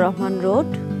জিয়াউর রহমান রোড,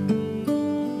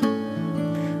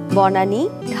 বনানী,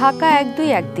 ঢাকা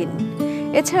 1213।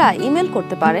 এছাড়া ইমেল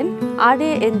করতে পারেন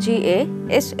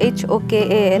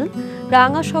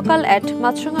rangashokal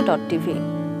rangasokal@maasranga.tv।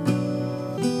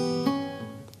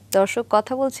 দর্শক,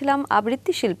 কথা বলছিলাম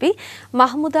আবৃত্তি শিল্পী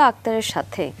মাহমুদা আক্তারের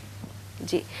সাথে।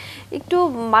 জি, একটু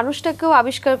মানুষটাকেও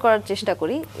আবিষ্কার করার চেষ্টা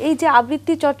করি। এই যে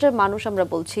আবৃত্তি চর্চার মানুষ আমরা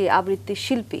বলছি, আবৃত্তি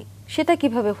শিল্পী, সেটা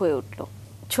কিভাবে হয়ে উঠলো?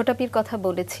 ছোটাপির কথা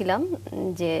বলেছিলাম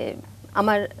যে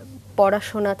আমার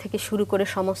পড়াশোনা থেকে শুরু করে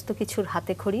সমস্ত কিছুর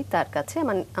হাতে খড়ি তার কাছে।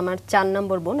 আমার 4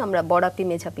 নম্বর বোন, আমরা বড়াপি,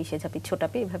 মেঝাপি, সেঝাপি,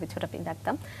 ছোটাপি, এভাবে ছোটাপি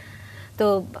ডাকতাম। তো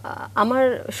আমার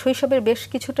শৈশবের বেশ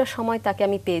কিছুটা সময় তাকে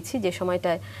আমি পেয়েছি, যে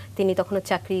সময়টায় তিনি তখনও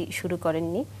চাকরি শুরু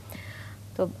করেননি।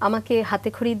 তো আমাকে হাতে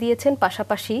খড়ি দিয়েছেন।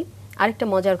 পাশাপাশি আরেকটা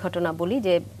মজার ঘটনা বলি,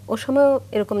 যে ও সময়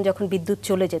এরকম যখন বিদ্যুৎ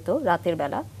চলে যেত রাতের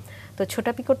বেলা, তো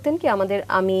ছোটাপি করতেন কি,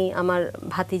 আমি আমার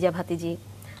ভাতিজা ভাতিজি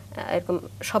এরকম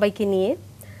সবাইকে নিয়ে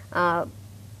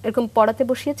এরকম পড়াতে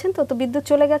বসিয়েছেন। তো বিদ্যুৎ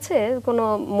চলে গেছে, কোনো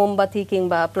মোমবাতি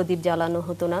কিংবা প্রদীপ জ্বালানো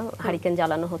হতো না, হারিকেন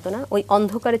জ্বালানো হতো না। ওই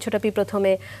অন্ধকারে ছোটাপি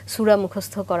প্রথমে সূরা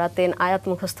মুখস্থ করাতেন, আয়াত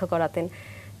মুখস্থ করাতেন।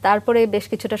 তারপরে বেশ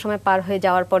কিছুটা সময় পার হয়ে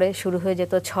যাওয়ার পরে শুরু হয়ে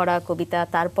যেত ছড়া, কবিতা,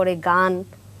 তারপরে গান।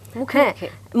 হ্যাঁ,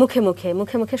 মুখে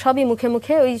মুখে সবই মুখে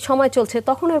মুখে। ওই সময় চলছে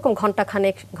তখন এরকম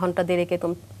ঘন্টাখানেক, ঘন্টা দেড়েক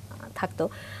এরকম থাকতো।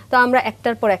 তো আমরা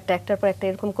একটার পর একটা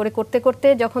এরকম করে করতে করতে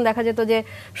যখন দেখা যেত যে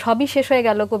সবই শেষ হয়ে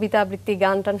গেল, কবিতা আবৃত্তি,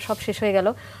 গান টান সব শেষ হয়ে গেল,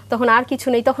 তখন আর কিছু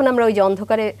নেই। তখন আমরা ওই যে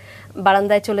অন্ধকারে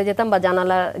বারান্দায় চলে যেতাম বা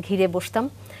জানালা ঘিরে বসতাম,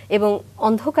 এবং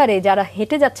অন্ধকারে যারা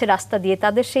হেঁটে যাচ্ছে রাস্তা দিয়ে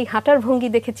তাদের সেই হাঁটার ভঙ্গি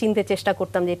দেখে চিনতে চেষ্টা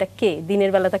করতাম যে এটা কে,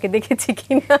 দিনের বেলা তাকে দেখেছি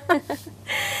কিনা।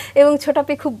 এবং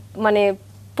ছোটাপি খুব মানে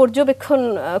পর্যবেক্ষণ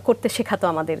করতে শেখাতো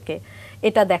আমাদেরকে।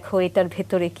 এটা দেখো, এটার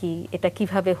ভেতরে কি, এটা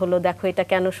কিভাবে হলো, দেখো এটা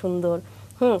কেন সুন্দর।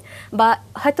 বা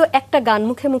হয়তো একটা গান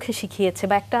মুখে মুখে শিখিয়েছে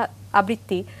বা একটা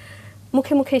আবৃত্তি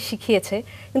মুখে মুখে শিখিয়েছে,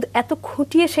 কিন্তু এত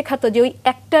খুঁটিয়ে শেখাতো যে ওই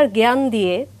একটার জ্ঞান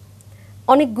দিয়ে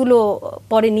অনেকগুলো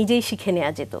পরে নিজেই শিখে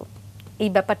নেওয়া যেত, এই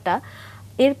ব্যাপারটা।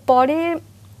 এরপরে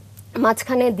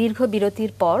মাঝখানে দীর্ঘ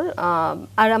বিরতির পর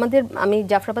আর আমি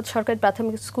জাফরাবাদ সরকারি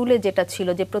প্রাথমিক স্কুলে যেটা ছিল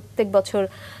যে প্রত্যেক বছর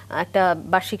একটা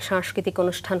বার্ষিক সাংস্কৃতিক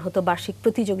অনুষ্ঠান হতো, বার্ষিক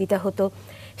প্রতিযোগিতা হতো,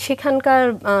 সেখানকার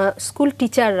স্কুল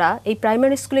টিচাররা, এই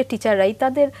প্রাইমারি স্কুলের টিচাররাই,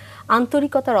 তাদের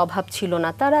আন্তরিকতার অভাব ছিল না।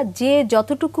 তারা যে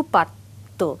যতটুকু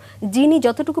পারত, যিনি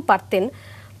যতটুকু পারতেন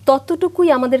ততটুকুই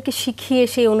আমাদেরকে শিখিয়ে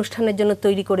সেই অনুষ্ঠানের জন্য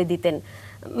তৈরি করে দিতেন।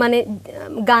 মানে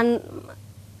গান,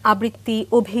 আবৃত্তি,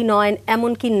 অভিনয়,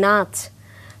 এমনকি নাচ,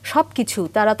 সব কিছু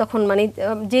তারা তখন মানে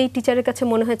যেই টিচারের কাছে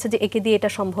মনে হয়েছে যে একে দিয়ে এটা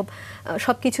সম্ভব,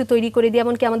 সব কিছু তৈরি করে দিয়ে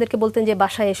এমনকি আমাদেরকে বলতেন যে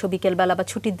বাসায় এসো বিকেলবেলা বা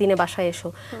ছুটির দিনে বাসায় এসো।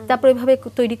 তারপর এভাবে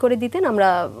তৈরি করে দিতেন, আমরা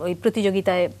ওই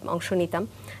প্রতিযোগিতায় অংশ নিতাম,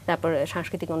 তারপর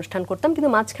সাংস্কৃতিক অনুষ্ঠান করতাম। কিন্তু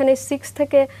মাঝখানে 6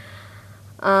 থেকে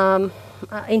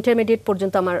ইন্টারমিডিয়েট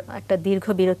পর্যন্ত আমার একটা দীর্ঘ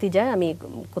বিরতি যায়। আমি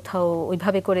কোথাও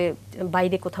ওইভাবে করে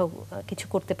বাইরে কোথাও কিছু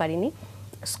করতে পারিনি,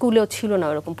 স্কুলেও ছিল না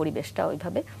ওরকম পরিবেশটা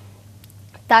ওইভাবে।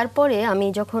 তারপরে আমি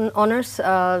যখন অনার্স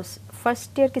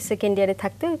ফার্স্ট ইয়ার কি সেকেন্ড ইয়ারে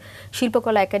থাকতে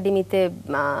শিল্পকলা একাডেমিতে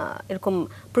এরকম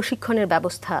প্রশিক্ষণের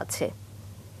ব্যবস্থা আছে,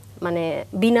 মানে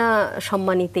বিনা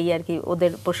সম্মানিতেই আর কি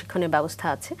ওদের প্রশিক্ষণের ব্যবস্থা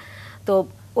আছে। তো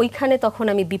ওইখানে তখন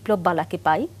আমি বিপ্লব বালাকে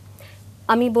পাই।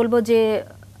 আমি বলবো যে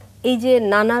এই যে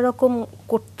নানা রকম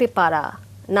করতে পারা,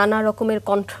 নানা রকমের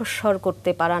কণ্ঠস্বর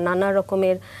করতে পারা, নানা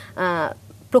রকমের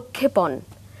প্রক্ষেপণ,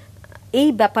 এই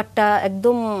ব্যাপারটা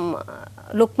একদম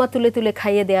লোকমা তুলে তুলে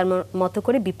খাইয়ে দেওয়ার মতো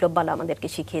করে বিপ্লব বালা আমাদেরকে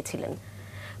শিখিয়েছিলেন।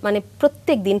 মানে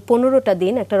প্রত্যেক দিন 15টা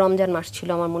দিন, একটা রমজান মাস ছিল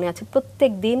আমার মনে আছে,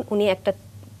 প্রত্যেক দিন উনি একটা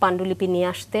পাণ্ডুলিপি নিয়ে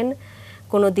আসতেন।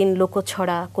 কোনো দিন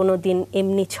লোকছড়া, কোনো দিন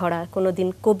এমনি ছড়া, কোনো দিন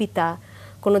কবিতা,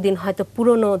 কোনো দিন হয়তো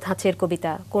পুরনো ধাঁচের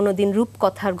কবিতা, কোনো দিন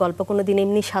রূপকথার গল্প, কোনো দিন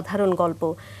এমনি সাধারণ গল্প।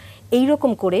 এই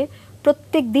রকম করে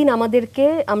প্রত্যেক দিন আমাদেরকে,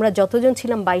 আমরা যতজন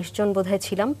ছিলাম 22 জন বোধহয়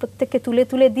ছিলাম, প্রত্যেককে তুলে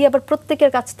তুলে দিয়ে আবার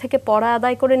প্রত্যেকের কাছ থেকে পড়া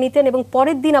আদায় করে নিতেন এবং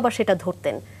পরের দিন আবার সেটা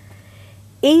ধরতেন।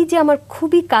 এই যে আমার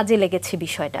খুবই কাজে লেগেছে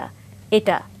বিষয়টা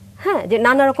এটা, হ্যাঁ, যে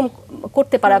নানা রকম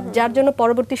করতে পারা, যার জন্য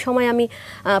পরবর্তী সময় আমি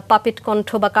পাপেট কণ্ঠ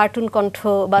বা কার্টুন কণ্ঠ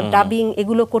বা ডাবিং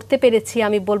এগুলো করতে পেরেছি।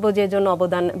 আমি বলবো যে জন্য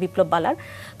অবদান বিপ্লব বালার।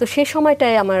 তো সেই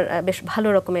সময়টায় আমার বেশ ভালো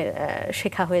রকমের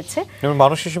শেখা হয়েছে।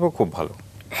 মানুষ হিসেবে খুব ভালো,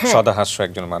 সদাহাস্য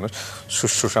একজন মানুষ,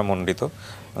 শুশ্রূষা মণ্ডিত।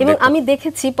 এবং আমি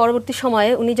দেখেছি পরবর্তী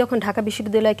সময়ে উনি যখন ঢাকা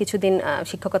বিশ্ববিদ্যালয়ে কিছুদিন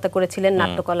শিক্ষকতা করেছিলেন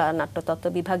নাট্যকলা নাট্যতত্ত্ব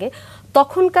বিভাগে,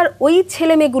 তখনকার ওই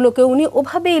ছেলে মেয়েগুলোকে উনি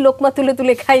ওভাবেই লোকমা তুলে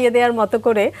তুলে খাইয়ে দেওয়ার মতো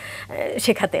করে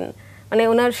শেখাতেন। মানে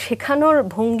ওনার শেখানোর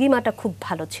ভঙ্গিমাটা খুব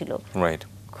ভালো ছিল,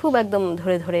 খুব একদম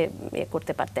ধরে ধরে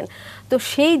করতে পারতেন। তো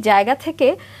সেই জায়গা থেকে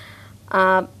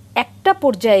একটা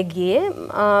পর্যায়ে গিয়ে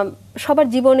সবার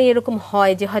জীবনে এরকম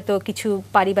হয় যে হয়তো কিছু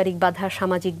পারিবারিক বাধা,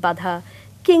 সামাজিক বাধা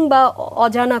কিংবা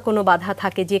অজানা কোনো বাধা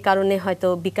থাকে যে কারণে হয়তো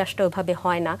বিকাশটা ওইভাবে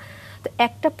হয় না। তো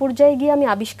একটা পর্যায়ে গিয়ে আমি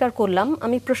আবিষ্কার করলাম,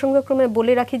 আমি প্রসঙ্গক্রমে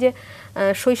বলে রাখি যে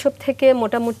শৈশব থেকে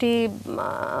মোটামুটি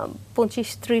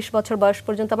 25-30 বছর বয়স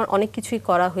পর্যন্ত আমার অনেক কিছুই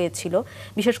করা হয়েছিল।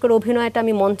 বিশেষ করে অভিনয়টা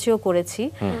আমি মঞ্চেও করেছি,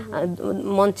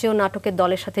 মঞ্চেও নাটকের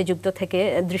দলের সাথে যুক্ত থেকে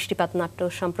দৃষ্টিপাত নাট্য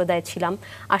সম্প্রদায় ছিলাম।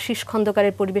 আশিস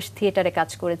খন্দকারের পরিবেশ থিয়েটারে কাজ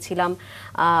করেছিলাম।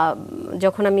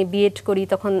 যখন আমি বিএড করি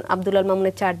তখন আব্দুল আল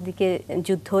মামুনের চারদিকে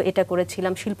যুদ্ধ এটা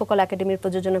করেছিলাম। শিল্পকলা একাডেমির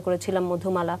প্রযোজনা করেছিলাম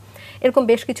মধুমালা। এরকম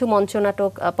বেশ কিছু মঞ্চ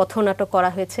নাটক, পথনাটক করা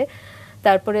হয়েছে।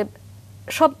 তারপরে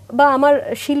সব বা আমার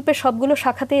শিল্পের সবগুলো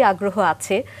শাখাতেই আগ্রহ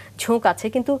আছে, ঝোঁক আছে।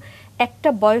 কিন্তু একটা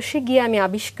বয়সে গিয়ে আমি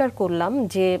আবিষ্কার করলাম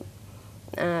যে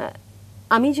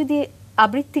আমি যদি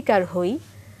আবৃত্তিকার হই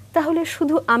তাহলে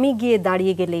শুধু আমি গিয়ে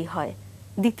দাঁড়িয়ে গেলেই হয়,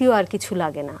 দ্বিতীয় আর কিছু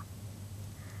লাগে না।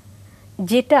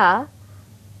 যেটা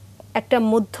একটা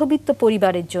মধ্যবিত্ত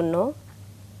পরিবারের জন্য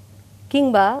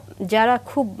কিংবা যারা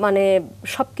খুব মানে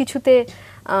সব কিছুতে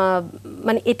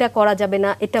মানে এটা করা যাবে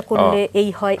না, এটা করলে এই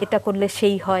হয়, এটা করলে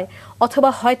সেই হয়, অথবা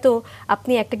হয়তো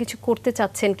আপনি একটা কিছু করতে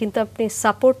চাচ্ছেন কিন্তু আপনি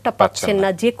সাপোর্টটা পাচ্ছেন না,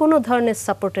 যে কোনো ধরনের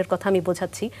সাপোর্টের কথা আমি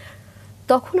বোঝাচ্ছি,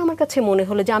 তখন আমার কাছে মনে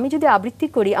হলো যে আমি যদি আবৃত্তি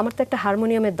করি আমার তো একটা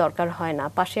হারমোনিয়ামের দরকার হয় না,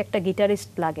 পাশে একটা গিটারিস্ট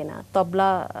লাগে না, তবলা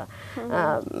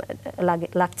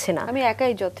লাগছে না, আমি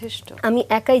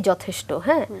একাই যথেষ্ট।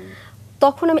 হ্যাঁ,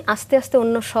 তখন আমি আস্তে আস্তে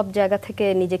অন্য সব জায়গা থেকে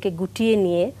নিজেকে গুটিয়ে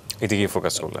নিয়ে এদিকে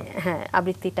ফোকাস করলাম, হ্যাঁ,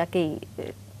 আবৃত্তিটাকেই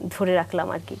ধরে রাখলাম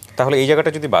আর কি। তাহলে এই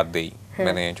জায়গাটা যদি বাদ দেই,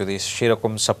 মানে যদি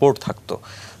সেরকম সাপোর্ট থাকতো,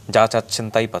 যা চাচ্ছেন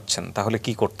তাই পাচ্ছেন, তাহলে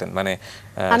কি করতেন? মানে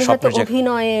আমি হয়তো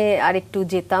অভিনয়ে আরেকটু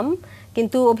যেতাম,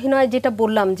 কিন্তু অভিনয় যেটা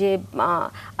বললাম যে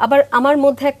আবার আমার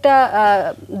মধ্যে একটা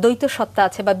দ্বৈত সত্তা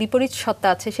আছে বা বিপরীত সত্তা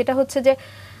আছে, সেটা হচ্ছে যে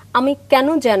আমি কেন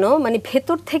যেন মানে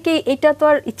ভেতর থেকে এটা তো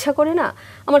আর ইচ্ছা করে না,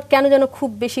 আমার কেন যেন খুব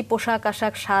বেশি পোশাক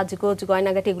আশাক, সাজগোজ,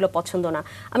 গয়নাগাটি এগুলো পছন্দ না।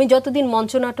 আমি যতদিন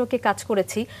মঞ্চ নাটকে কাজ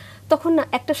করেছি তখন না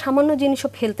একটা সামান্য জিনিসও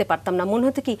ফেলতে পারতাম না। মনে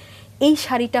হতো কি এই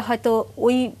শাড়িটা হয়তো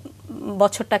ওই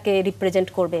বছরটাকে রিপ্রেজেন্ট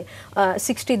করবে,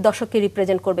 60-র দশককে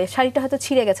রিপ্রেজেন্ট করবে। শাড়িটা হয়তো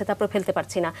ছিঁড়ে গেছে, তারপর ফেলতে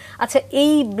পারছি না, আচ্ছা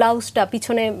এই ব্লাউজটা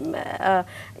পিছনে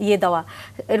ইয়ে দেওয়া,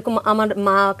 এরকম আমার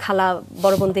মা খালা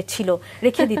বড় বোনদের ছিল,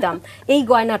 রেখে দিতাম। এই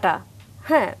গয়নাটা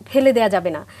হ্যাঁ ফেলে দেয়া যাবে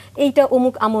না, এইটা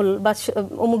অমুক আমল বা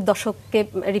অমুক দশককে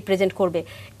রিপ্রেজেন্ট করবে।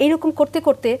 এইরকম করতে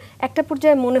করতে একটা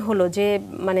পর্যায়ে মনে হলো যে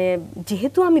মানে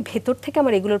যেহেতু আমি ভেতর থেকে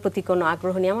আমার এগুলোর প্রতি কোনো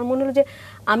আগ্রহ নেই, আমার মনে হলো যে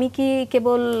আমি কি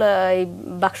কেবল এই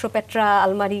বাক্স প্যাটরা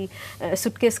আলমারি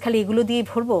সুটকেস খালি এগুলো দিয়েই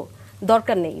ভরবো,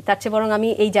 দরকার নেই। তার চেয়ে বরং আমি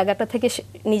এই জায়গাটা থেকে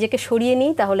নিজেকে সরিয়ে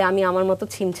নিই, তাহলে আমি আমার মতো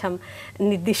ছিমছাম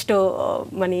নির্দিষ্ট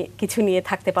মানে কিছু নিয়ে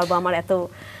থাকতে পারবো। আমার এত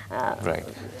রাইট,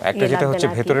 একটা যেটা হচ্ছে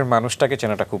ভেতরের মানুষটাকে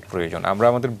চেনাটা খুব প্রয়োজন। আমরা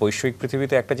আমাদের বৈষয়িক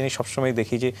পৃথিবীতে একটা জিনিস সবসময়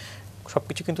দেখি যে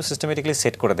সবকিছু কিন্তু সিস্টেমেটিক্যালি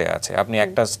সেট করে দেওয়া আছে, আপনি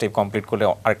একটা স্টেপ কমপ্লিট করলে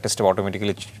আরেকটা স্টেপ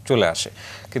অটোমেটিক্যালি চলে আসে,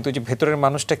 কিন্তু যে ভেতরের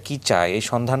মানুষটা কি চায় এই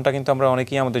সন্ধানটা কিন্তু আমরা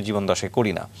অনেকেই আমাদের জীবন দশায়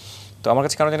করি না। তো আমার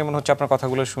কাছে কেন জানি মনে হচ্ছে আপনার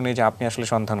কথাগুলো শুনে যে আপনি আসলে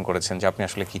সন্ধান করেছেন যে আপনি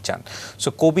আসলে কি চান। সো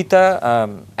কবিতা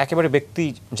একেবারে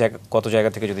ব্যক্তিগত জায়গা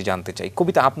থেকে যদি জানতে চাই,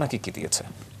 কবিতা আপনাকে কি দিয়েছে?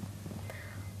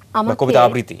 কবিতা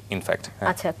আবৃত্তি ইনফ্যাক্ট।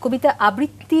 আচ্ছা, কবিতা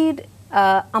আবৃত্তির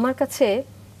আমার কাছে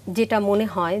যেটা মনে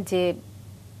হয় যে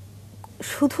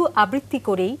শুধু আবৃত্তি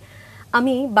করেই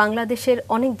আমি বাংলাদেশের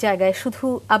অনেক জায়গায় শুধু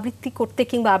আবৃত্তি করতে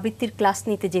কিংবা আবৃত্তির ক্লাস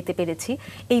নিতে যেতে পেরেছি,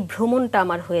 এই ভ্রমণটা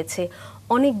আমার হয়েছে।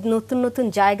 অনেক নতুন নতুন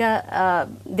জায়গা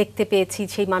দেখতে পেয়েছি,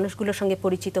 সেই মানুষগুলোর সঙ্গে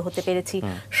পরিচিত হতে পেরেছি,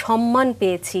 সম্মান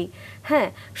পেয়েছি। হ্যাঁ,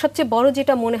 সবচেয়ে বড়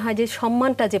যেটা মনে হয় যে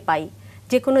সম্মানটা যে পাই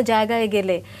যে কোনো জায়গায়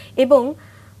গেলে। এবং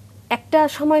একটা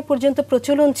সময় পর্যন্ত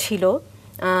প্রচলন ছিল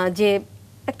যে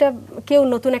একটা কেউ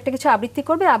নতুন একটা কিছু আবৃত্তি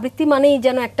করবে, আবৃত্তি মানেই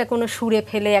যেন একটা কোনো সুরে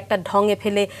ফেলে একটা ঢঙে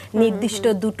ফেলে নির্দিষ্ট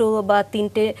 2 বা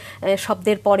 3টে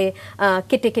শব্দের পরে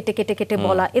কেটে কেটে কেটে কেটে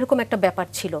বলা, এরকম একটা ব্যাপার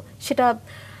ছিল। সেটা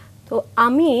তো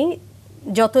আমি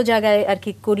যত জায়গায় আর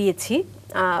কি করিয়েছি,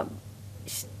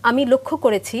 আমি লক্ষ্য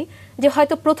করেছি যে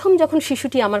হয়তো প্রথম যখন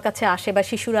শিশুটি আমার কাছে আসে বা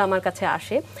শিশুরা আমার কাছে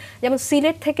আসে, যেমন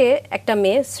সিলেট থেকে একটা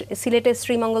মেয়ে, সিলেটের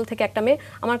শ্রীমঙ্গল থেকে একটা মেয়ে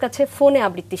আমার কাছে ফোনে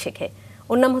আবৃত্তি শেখে,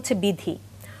 ওর নাম হচ্ছে বিধি।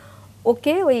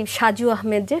 ওকে ওই সাজু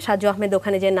আহমেদ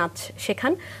ওখানে যে নাচ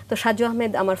শেখান, তো সাজু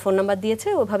আহমেদ আমার ফোন নাম্বার দিয়েছে,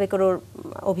 ওভাবে করে ওর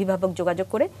অভিভাবক যোগাযোগ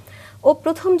করে ও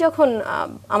প্রথম যখন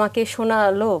আমাকে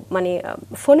শোনালো, মানে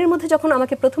ফোনের মধ্যে যখন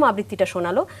আমাকে প্রথম আবৃত্তিটা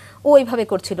শোনালো, ও ওইভাবে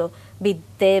করছিল,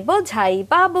 বিদ্যে বোঝাই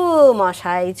বাবু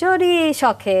মশাই চড়ি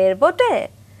শখের বোটে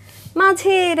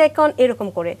মাঝে রেকন, এরকম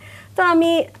করে। তো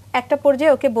আমি একটা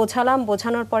পর্যায়ে ওকে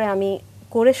বোঝানোর পরে আমি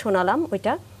করে শোনালাম,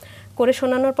 ওইটা করে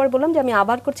শোনানোর পর বললাম যে আমি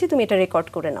আবার করছি, তুমি এটা রেকর্ড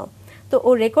করে নাও। তো ও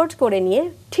রেকর্ড করে নিয়ে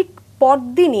ঠিক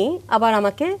পরদিনই আবার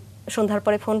আমাকে সন্ধ্যার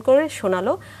পরে ফোন করে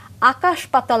শোনালো, আকাশ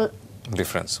পাতাল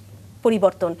ডিফারেন্স,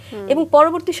 পরিবর্তন। এবং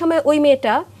পরবর্তী সময়ে ওই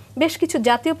মেয়েটা বেশ কিছু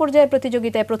জাতীয় পর্যায়ের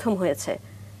প্রতিযোগিতায় প্রথম হয়েছে,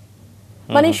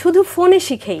 মানে শুধু ফোনে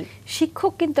শিখেই।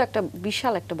 শিক্ষক কিন্তু একটা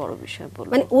বিশাল একটা বড় বিষয়,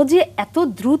 মানে ও যে এত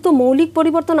দ্রুত মৌলিক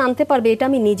পরিবর্তন আনতে পারবে এটা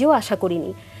আমি নিজেও আশা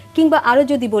করিনি। কিংবা আরও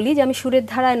যদি বলি যে আমি সুরের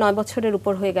ধারায় 9 বছরের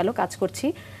উপর হয়ে গেল কাজ করছি,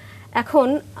 এখন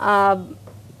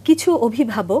কিছু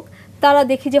অভিভাবক তারা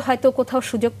দেখি যে হয়তো কোথাও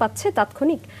সুযোগ পাচ্ছে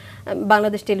তাৎক্ষণিক,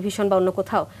 বাংলাদেশ টেলিভিশন বা অন্য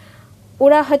কোথাও,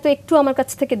 ওরা হয়তো একটু আমার কাছ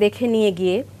থেকে দেখে নিয়ে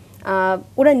গিয়ে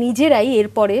ওরা নিজেরাই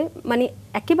এরপরে মানে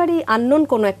একেবারেই আননোন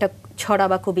কোনো একটা ছড়া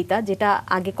বা কবিতা, যেটা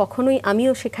আগে কখনোই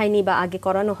আমিও শেখাইনি বা আগে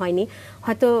করানো হয়নি,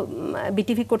 হয়তো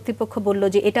বিটিভি কর্তৃপক্ষ বলল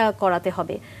যে এটা করাতে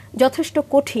হবে, যথেষ্ট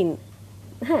কঠিন।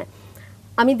 হ্যাঁ,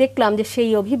 আমি দেখলাম যে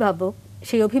সেই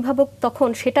অভিভাবক তখন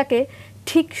সেটাকে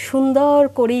ঠিক সুন্দর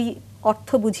করেই অর্থ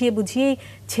বুঝিয়ে বুঝিয়েই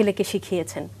ছেলেকে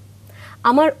শিখিয়েছেন।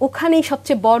 আমার ওখানেই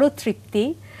সবচেয়ে বড় তৃপ্তি।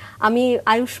 আমি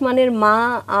আয়ুষ্মানের মা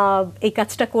এই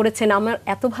কাজটা করেছেন, আমার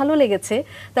এত ভালো লেগেছে।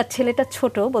 তার ছেলেটা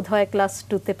ছোট, বোধহয় ক্লাস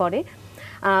 2তে পড়ে।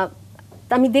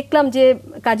 আমি দেখলাম যে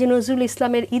কাজী নজরুল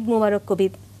ইসলামের ঈদ মোবারক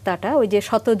কবিতাটা, ওই যে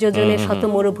শত যোজনে শত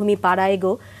মরুভূমি পাড়ায়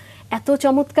গো, এত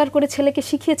চমৎকার করে ছেলেকে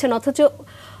শিখিয়েছেন, অথচ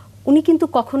উনি কিন্তু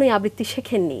কখনোই আবৃত্তি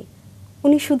শেখেননি।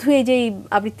 উনি শুধু এই যে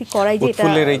আবৃত্তি করাই, যে এটা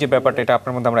ফুলের এই যে ব্যাপারটা, এটা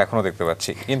আপনার মধ্যে আমরা এখনো দেখতে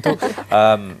পাচ্ছি। কিন্তু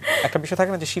একটা বিষয়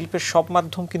থাকে না যে শিল্পের সব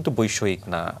মাধ্যম কিন্তু বৈষয়িক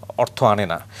না, অর্থ আনে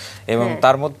না, এবং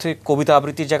তার মধ্যে কবিতা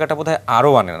আবৃত্তির জায়গাটা বোধহয়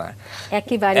আরো আনে না,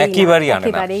 একেবারেই আনে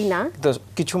না। তো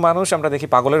কিছু মানুষ আমরা দেখি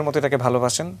পাগলের মতো এটাকে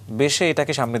ভালোবাসেন, বেশে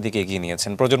এটাকে সামনের দিকে এগিয়ে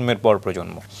নিয়েছেন প্রজন্মের পর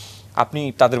প্রজন্ম। আপনি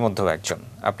তাদের মধ্যেও একজন,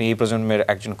 আপনি এই প্রজন্মের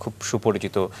একজন খুব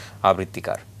সুপরিচিত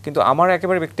আবৃত্তিকার। কিন্তু আমার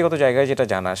একেবারে ব্যক্তিগত জায়গায় যেটা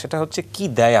জানা, সেটা হচ্ছে কি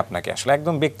দেয় আপনাকে, আসলে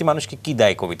একদম ব্যক্তি মানুষকে কি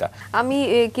দেয় কবিতা? আমি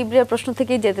কিবরিয়ার প্রশ্ন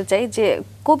থেকেই যেতে চাই যে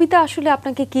কবিতা আসলে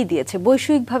আপনাকে কি দিয়েছে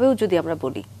বৈষয়িকভাবেও যদি আমরা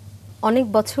বলি। অনেক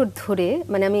বছর ধরে,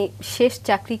 মানে আমি শেষ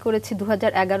চাকরি করেছি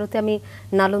 2011-তে, আমি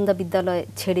নালন্দা বিদ্যালয়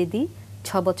ছেড়ে দিই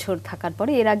 6 বছর থাকার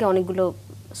পরে। এর আগে অনেকগুলো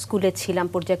স্কুলে ছিলাম,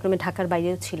 পর্যায়ক্রমে ঢাকার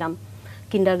বাইরেও ছিলাম,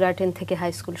 কিন্ডারগার্টেন থেকে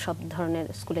হাই স্কুল সব ধরনের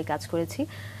স্কুলে কাজ করেছি।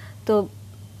 তো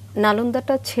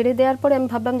নালন্দাটা ছেড়ে দেওয়ার পরে আমি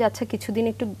ভাবলাম যে আচ্ছা কিছুদিন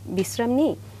একটু বিশ্রাম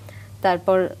নিই,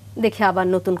 তারপর দেখে আবার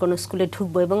নতুন কোনো স্কুলে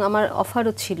ঢুকবো, এবং আমার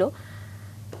অফারও ছিল।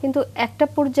 কিন্তু একটা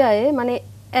পর্যায়ে মানে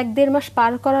 1-1.5 মাস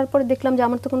পার করার পরে দেখলাম যে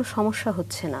আমার তো কোনো সমস্যা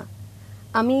হচ্ছে না।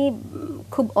 আমি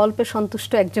খুব অল্পে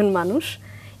সন্তুষ্ট একজন মানুষ,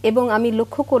 এবং আমি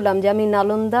লক্ষ্য করলাম যে আমি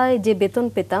নালন্দায় যে বেতন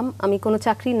পেতাম, আমি কোনো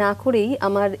চাকরি না করেই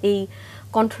আমার এই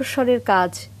কণ্ঠস্বরের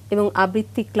কাজ এবং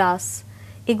আবৃত্তি ক্লাস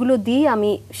এগুলো দিয়ে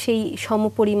আমি সেই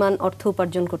সমপরিমাণ অর্থ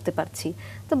উপার্জন করতে পারছি।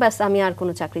 তো ব্যাস, আমি আর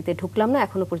কোনো চাকরিতে ঢুকলাম না,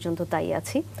 এখনো পর্যন্ত তাই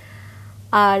আছি।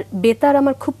 আর বেতার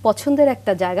আমার খুব পছন্দের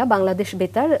একটা জায়গা, বাংলাদেশ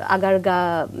বেতার আগারগা,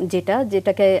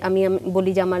 যেটাকে আমি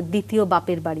বলি যে আমার দ্বিতীয়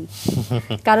বাপের বাড়ি,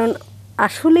 কারণ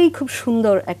আসলেই খুব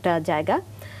সুন্দর একটা জায়গা।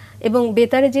 এবং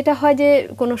বেতারে যেটা হয় যে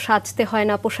কোনো সাজতে হয়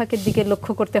না, পোশাকের দিকে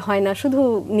লক্ষ্য করতে হয় না, শুধু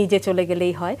নিজে চলে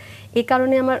গেলেই হয়। এই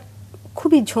কারণে আমার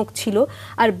খুবই ঝোঁক ছিল।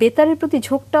 আর বেতারের প্রতি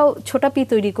ঝোঁকটাও ছোটাপি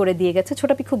তৈরি করে দিয়ে গেছে।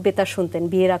 ছোটাপি খুব বেতার শুনতেন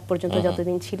বিয়ের আগ পর্যন্ত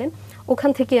যতদিন ছিলেন,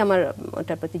 ওখান থেকে আমার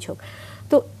ওটার প্রতি ঝোঁক।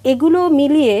 তো এগুলো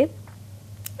মিলিয়ে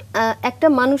একটা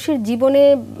মানুষের জীবনে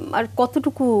আর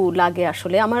কতটুকু লাগে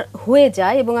আসলে আমার হয়ে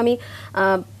যায়। এবং আমি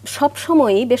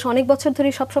সবসময়ই, বেশ অনেক বছর ধরে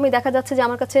সবসময় দেখা যাচ্ছে যে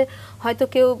আমার কাছে হয়তো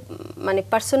কেউ মানে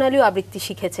পার্সোনালিও আবৃত্তি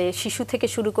শিখেছে, শিশু থেকে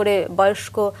শুরু করে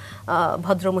বয়স্ক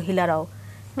ভদ্রমহিলারাও,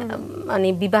 মানে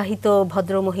বিবাহিত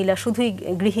ভদ্রমহিলা, শুধুই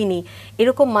গৃহিণী,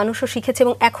 এরকম মানুষও শিখেছে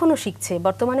এবং এখনও শিখছে।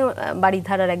 বর্তমানে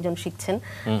বাড়িধারার একজন শিখছেন,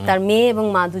 তার মেয়ে এবং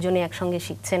মা দুজনে একসঙ্গে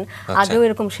শিখছেন, আগেও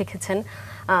এরকম শিখেছেন।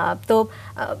 তো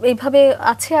এইভাবে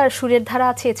আছে। আর সুরের ধারা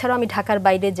আছে। এছাড়াও আমি ঢাকার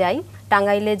বাইরে যাই,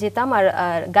 টাঙ্গাইলে যেতাম, আর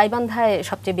গাইবান্ধায়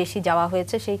সবচেয়ে বেশি যাওয়া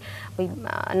হয়েছে। সেই ওই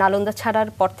নালন্দা ছাড়ার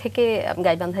পর থেকে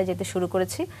গাইবান্ধায় যেতে শুরু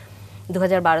করেছি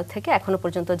 2012 থেকে, এখনো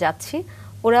পর্যন্ত যাচ্ছি।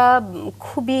 ওরা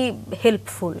খুবই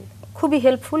হেল্পফুল, খুবই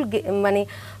হেল্পফুল। মানে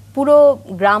পুরো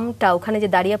গ্রামটা, ওখানে যে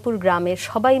দারিয়াপুর গ্রামের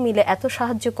সবাই মিলে এত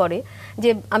সাহায্য করে যে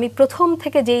আমি প্রথম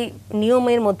থেকে যেই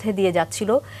নিয়মের মধ্যে দিয়ে যাচ্ছিল,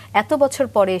 এত বছর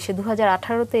পরে এসে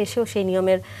 2018-তে এসেও সেই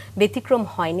নিয়মের ব্যতিক্রম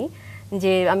হয়নি।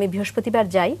 যে আমি বৃহস্পতিবার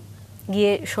যাই,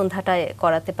 গিয়ে সন্ধ্যাটায়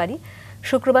করাতে পারি,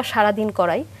 শুক্রবার সারাদিন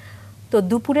করাই। তো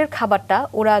দুপুরের খাবারটা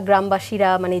ওরা গ্রামবাসীরা,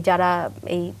 মানে যারা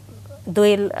এই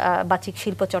দোয়েল বাচিক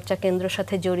শিল্প চর্চা কেন্দ্রের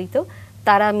সাথে জড়িত,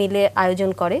 তারা মিলে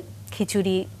আয়োজন করে।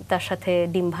 খিচুড়ি, তার সাথে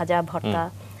ডিম ভাজা, ভর্তা,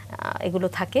 এগুলো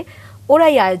থাকে।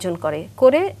 ওরাই আয়োজন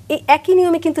করে এই একই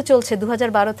নিয়মে কিন্তু চলছে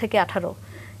 2012 থেকে 18।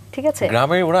 ঠিক আছে,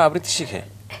 গ্রামে ওরা আবৃত্তি শিখে?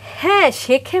 হ্যাঁ,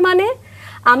 শেখে। মানে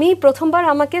আমি প্রথমবার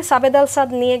আমাকে সাবেদ আল সাদ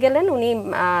নিয়ে গেলেন, উনি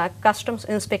কাস্টমস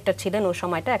ইন্সপেক্টর ছিলেন ওই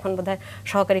সময়টা, এখন বোধহয়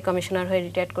সহকারী কমিশনার হয়ে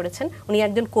রিটায়ার্ড করেছেন। উনি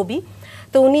একজন কবি।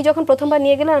 তো উনি যখন প্রথমবার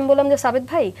নিয়ে গেলেন, আমি বললাম যে সাবেদ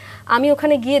ভাই, আমি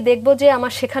ওখানে গিয়ে দেখব যে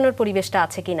আমার শেখানোর পরিবেশটা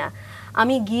আছে কিনা।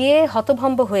 আমি গিয়ে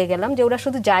হতভম্ব হয়ে গেলাম যে ওরা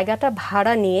শুধু জায়গাটা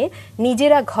ভাড়া নিয়ে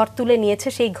নিজেরা ঘর তুলে নিয়েছে।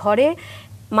 সেই ঘরে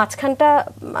মাঝখানটা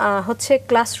হচ্ছে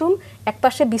ক্লাসরুম,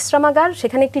 একপাশে বিশ্রামাগার,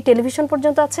 সেখানে একটি টেলিভিশন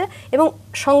পর্যন্ত আছে, এবং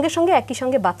সঙ্গে সঙ্গে একই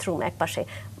সঙ্গে বাথরুম একপাশে,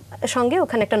 সঙ্গে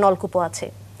ওখানে একটা নলকূপও আছে।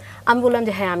 আমি বললাম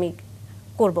যে হ্যাঁ, আমি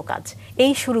করব কাজ।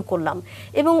 এই শুরু করলাম।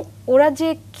 এবং ওরা যে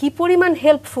কি পরিমাণ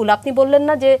হেল্পফুল, আপনি বললেন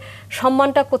না যে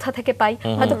সম্মানটা কোথা থেকে পাই।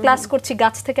 হয়তো ক্লাস করছি,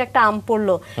 গাছ থেকে একটা আম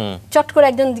পড়লো, চট করে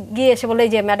একজন গিয়ে এসে বলে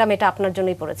যে ম্যাডাম, এটা আপনার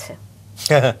জন্যই পড়েছে।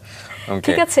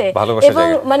 ঠিক আছে। এবং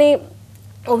মানে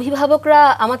অভিভাবকরা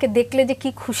আমাকে দেখলে যে কি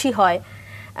খুশি হয়।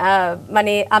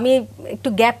 মানে আমি একটু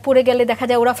গ্যাপ পড়ে গেলে দেখা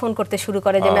যায় ওরা ফোন করতে শুরু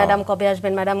করে যে ম্যাডাম কবে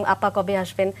আসবেন, ম্যাডাম আপা কবে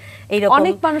আসবেন, এইরকম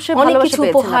অনেক মানুষের অনেক ভালোবাসা কিছু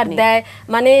পেয়েছেন উপহার আপনি। দেয়।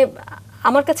 মানে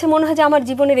আমার কাছে মনে হয় যে আমার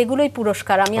জীবনের এগুলোই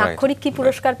পুরস্কার। আমি আক্ষরিক কি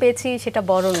পুরস্কার পেয়েছি সেটা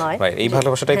বড় নয়। এই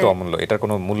ভালোবাসাটাই তো অমূল্য, এটার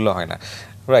কোনো মূল্য হয় না।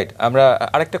 রাইট, আমরা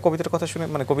আরেকটা কবিতার কথা শুনে,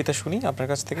 মানে কবিতা শুনি আপনার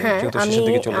কাছ থেকে, যেহেতু শেষের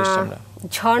দিকে চলে এসেছি আমরা।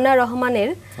 ঝর্ণা রহমানের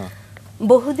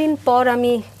বহুদিন পর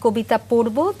আমি কবিতা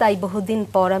পড়ব, তাই বহুদিন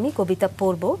পর আমি কবিতা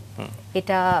পড়ব,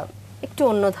 এটা একটু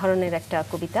অন্য ধরনের একটা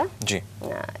কবিতা। জি,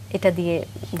 এটা দিয়ে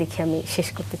দেখি আমি শেষ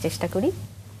করতে চেষ্টা করি।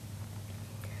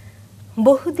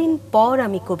 বহুদিন পর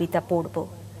আমি কবিতা পড়ব,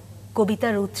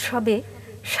 কবিতার উৎসবে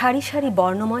সারি সারি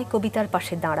বর্ণময় কবিতার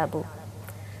পাশে দাঁড়াবো।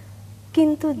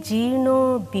 কিন্তু জীর্ণ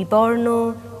বিবর্ণ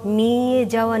মিয়ে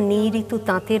যাওয়া নিঋতু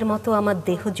তাঁতের মতো আমার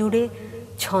দেহ জুড়ে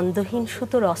ছন্দহীন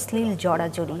সুতোর অশ্লীল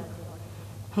জড়াজড়ি।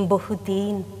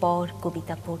 বহুদিন পর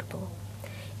কবিতা পড়ব।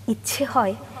 ইচ্ছে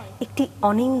হয় একটি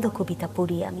অনিন্দ কবিতা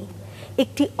পড়ি আমি,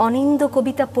 একটি অনিন্দ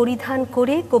কবিতা পরিধান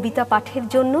করে কবিতা পাঠের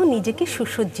জন্য নিজেকে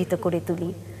সুসজ্জিত করে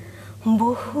তুলি।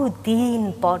 বহুদিন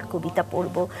পর কবিতা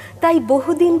পড়ব, তাই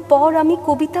বহুদিন পর আমি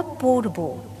কবিতা পড়ব।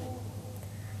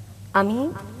 আমি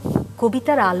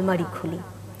কবিতার আলমারি খুলি,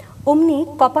 অমনি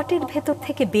কপাটের ভেতর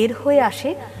থেকে বের হয়ে আসে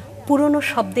পুরনো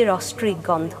শব্দের অস্ট্রিক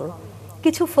গন্ধ।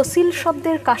 কিছু ফসিল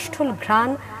শব্দের কাষ্ঠল ঘ্রাণ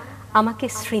আমাকে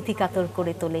স্মৃতিকাতর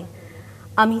করে তোলে।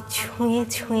 আমি ছুঁয়ে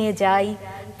ছুঁয়ে যাই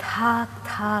থাক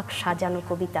থাক সাজানো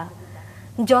কবিতা,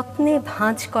 যত্নে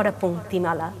ভাঁজ করা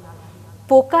পংক্তিমালা।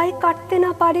 পোকায় কাটতে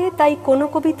না পারে তাই কোনো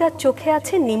কবিতার চোখে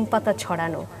আছে নিমপাতা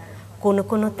ছড়ানো, কোনো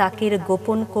কোনো তাকের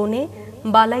গোপন কোণে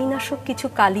বালাইনাশক কিছু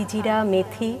কালিজিরা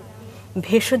মেথি,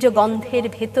 ভেষজ গন্ধের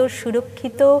ভেতর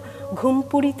সুরক্ষিত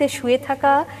ঘুমপুরিতে শুয়ে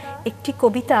থাকা একটি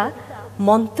কবিতা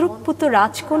মন্ত্রপুত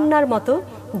রাজকন্যার মতো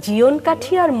জীবন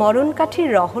কাঠি আর মরণ কাঠির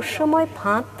রহস্যময়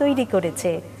ফাঁদ তৈরি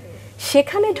করেছে।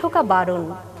 সেখানে ঢোকা বারণ,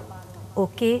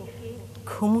 ওকে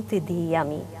ঘুমুতে দিই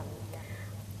আমি।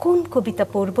 কোন কবিতা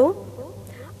পড়ব?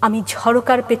 আমি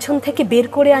ঝরকার পেছন থেকে বের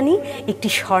করে আনি একটি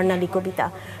স্বর্ণালী কবিতা।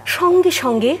 সঙ্গে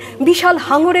সঙ্গে বিশাল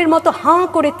হাঙরের মতো হাঁ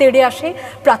করে তেড়ে আসে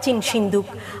প্রাচীন সিন্দুক,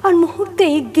 আর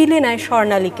মুহূর্তেই গিলে নেয়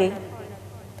স্বর্ণালীকে।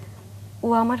 ও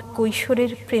আমার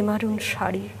কৈশোরের প্রেমারুণ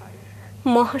শাড়ি,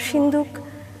 মহাসিন্দুক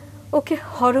ওকে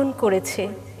হরণ করেছে।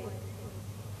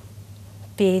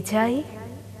 পেয়ে যাই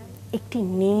একটি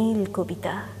নীল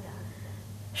কবিতা।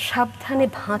 সাবধানে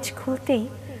ভাঁজ খুলতেই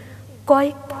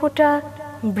কয়েক ফোঁটা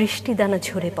বৃষ্টিদানা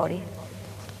ঝরে পড়ে।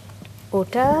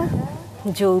 ওটা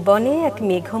যৌবনে এক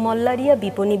মেঘমল্লারিয়া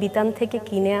বিপণী বিতান থেকে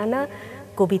কিনে আনা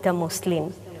কবিতা মসলিন।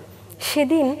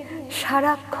 সেদিন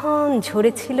সারাক্ষণ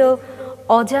ঝরেছিল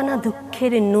অজানা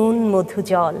দুঃখের নুন মধু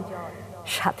জল,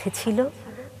 সাথে ছিল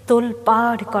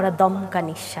তোলপাড় করা দমকা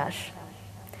নিঃশ্বাস।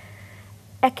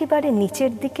 একেবারে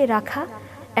নিচের দিকে রাখা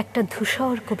একটা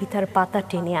ধূসর কবিতার পাতা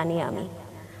টেনে আনি আমি।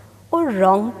 ওর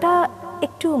রংটা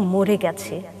একটু মরে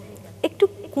গেছে, একটু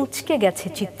কুঁচকে গেছে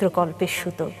চিত্রকল্পের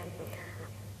সুতো।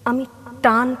 আমি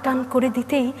টান টান করে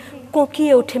দিতেই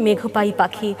কোঁকিয়ে ওঠে মেঘপাই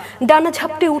পাখি, ডানা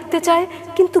ঝাপটে উঠতে চায়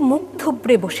কিন্তু মুখ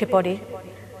থুবড়ে বসে পড়ে।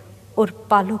 ওর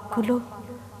পালকগুলো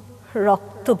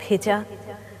রক্ত ভেজা,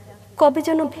 কবে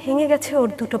যেন ভেঙে গেছে ওর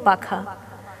দুটো পাখা।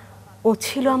 ও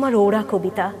ছিল আমার ওড়া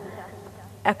কবিতা,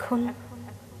 এখন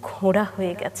খোঁড়া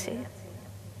হয়ে গেছে।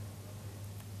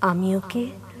 আমি ওকে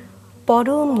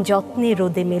পরম যত্নে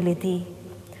রোদে মেলে দিই।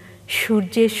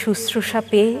 সূর্যের শুশ্রূষা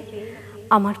পেয়ে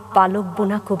আমার পালক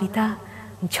বোনা কবিতা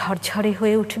ঝরঝরে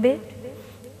হয়ে উঠবে।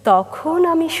 তখন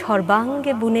আমি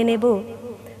সর্বাঙ্গে বুনে নেব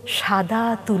সাদা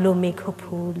তুলো মেঘ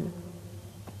ফুল।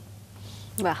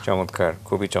 চমৎকার,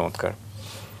 খুবই চমৎকার।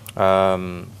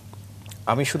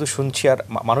 আমি শুধু শুনছি আর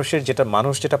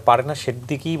মানুষ যেটা পারে না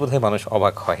সেদিকেই বোধহয় মানুষ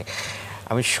অবাক হয়।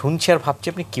 আমি শুনছি আর ভাবছি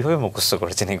আপনি কিভাবে মুখস্থ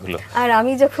করেছেন এগুলো। আর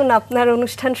আমি যখন আপনার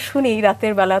অনুষ্ঠান শুনি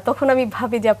রাতের বেলা, তখন আমি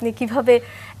ভাবি যে আপনি কিভাবে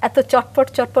এত চটপট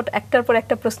চটপট একটার পর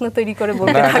একটা প্রশ্ন তৈরি করে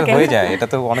বলতে থাকেন। হয়ে যায়, এটা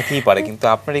তো অনেকেই পারে, কিন্তু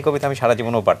আপনার এই কবিতা আমি সারা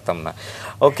জীবনেও পারতাম না।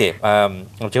 ওকে,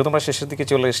 যেহেতু আমরা শেষের দিকে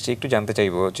চলে এসেছি, একটু জানতে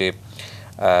চাইবো যে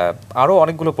আরও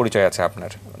অনেকগুলো পরিচয় আছে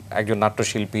আপনার। একজন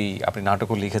নাট্যশিল্পী, আপনি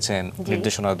নাটকও লিখেছেন,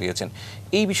 নির্দেশনাও দিয়েছেন।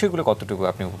 এই বিষয়গুলো কতটুকু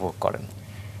আপনি উপভোগ করেন?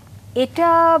 এটা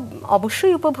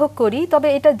অবশ্যই উপভোগ করি, তবে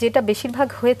এটা যেটা বেশিরভাগ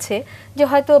হয়েছে যে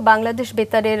হয়তো বাংলাদেশ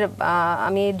বেতারের,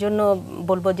 আমি এর জন্য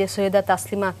বলবো যে সৈয়দা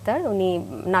তাসলিমা আক্তার, উনি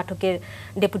নাটকের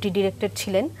ডেপুটি ডিরেক্টর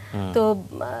ছিলেন। তো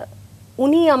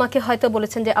উনি আমাকে হয়তো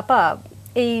বলেছেন যে আপা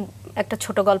এই একটা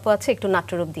ছোট গল্প আছে, একটু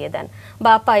নাট্যরূপ দিয়ে দেন, বা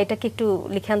আপা এটাকে একটু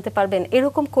লিখে আনতে পারবেন।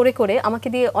 এরকম করে করে আমাকে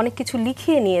দিয়ে অনেক কিছু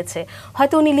লিখিয়ে নিয়েছে।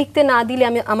 হয়তো উনি লিখতে না দিলে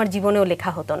আমার জীবনেও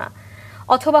লেখা হতো না।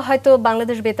 অথবা হয়তো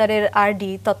বাংলাদেশ বেতারের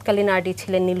আরডি, তৎকালীন আরডি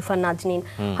ছিলেন নীলুফার নাজনীন,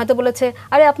 হয়তো বলেছে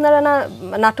আরে আপনারা না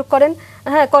নাটক করেন,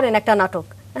 হ্যাঁ করেন একটা নাটক,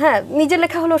 হ্যাঁ নিজের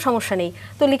লেখা হলেও সমস্যা নেই,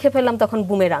 তো লিখে ফেললাম তখন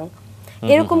বুমেরাং।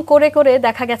 এরকম করে করে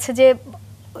দেখা গেছে যে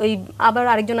ওই আবার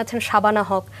আরেকজন আছেন শাবানা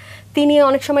হক, তিনি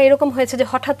অনেক সময় এরকম হয়েছে যে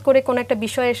হঠাৎ করে কোনো একটা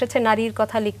বিষয় এসেছে, নারীর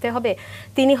কথা লিখতে হবে,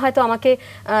 তিনি হয়তো আমাকে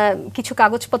কিছু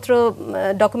কাগজপত্র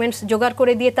ডকুমেন্টস জোগাড়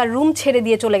করে দিয়ে তার রুম ছেড়ে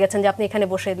দিয়ে চলে গেছেন যে আপনি এখানে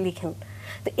বসে লিখেন।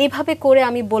 তো এভাবে করে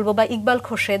আমি বলবো, বা ইকবাল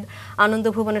খোরশেদ আনন্দ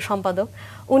ভুবনের সম্পাদক,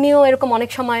 উনিও এরকম অনেক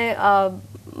সময়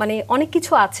মানে অনেক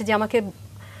কিছু আছে যে আমাকে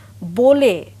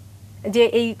বলে যে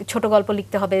এই ছোট গল্প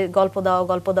লিখতে হবে, গল্প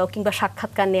দাও, কিংবা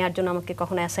সাক্ষাৎকার নেওয়ার জন্য আমাকে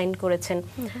কখনো অ্যাসাইন করেছেন।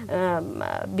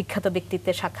 বিখ্যাত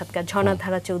ব্যক্তিত্বের সাক্ষাৎকার,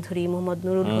 ঝর্ণাধারা চৌধুরী, মোহাম্মদ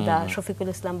নুরুল হুদা, শফিকুল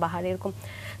ইসলাম বাহার, এরকম।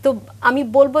 তো আমি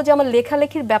বলবো যে আমার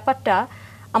লেখালেখির ব্যাপারটা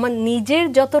আমার নিজের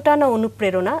যতটা না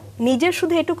অনুপ্রেরণা, নিজের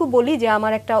শুধু এটুকু বলি যে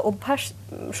আমার একটা অভ্যাস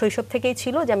শৈশব থেকেই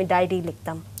ছিল যে আমি ডায়েরি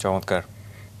লিখতাম। চমৎকার।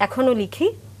 এখনো লিখি,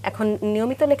 এখন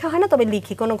নিয়মিত লেখা হয় না, তবে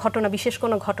লিখি। কোনো ঘটনা, বিশেষ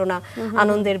কোনো ঘটনা,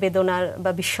 আনন্দের, বেদনার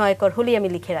বা বিস্ময়কর হলেই আমি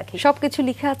লিখে রাখি। সবকিছু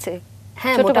লিখে আছে?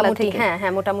 হ্যাঁ মোটামুটি,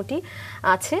 হ্যাঁ মোটামুটি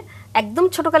আছে। একদম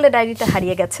ছোটকালে ডায়েরিটা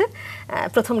হারিয়ে গেছে,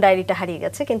 প্রথম ডায়েরিটা হারিয়ে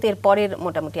গেছে, কিন্তু এর পরের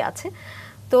মোটামুটি আছে।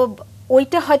 তো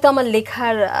ওইটা হয়তো আমার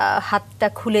লেখার হাতটা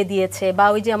খুলে দিয়েছে। বা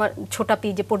ওই যে আমার ছোটাপি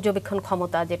যে পর্যবেক্ষণ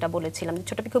ক্ষমতা যেটা বলেছিলাম,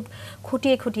 ছোটাপি খুব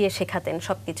খুঁটিয়ে খুঁটিয়ে শেখাতেন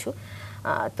সব কিছু।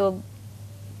 তো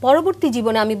পরবর্তী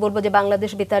জীবনে আমি বলবো যে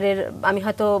বাংলাদেশ বেতারের, আমি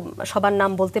হয়তো সবার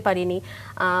নাম বলতে পারিনি,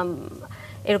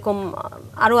 এরকম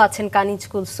আরও আছেন, কানিজ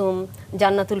কুলসুম,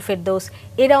 জান্নাতুল ফেরদৌস,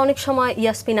 এরা অনেক সময়,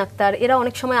 ইয়াসমিন আক্তার, এরা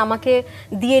অনেক সময় আমাকে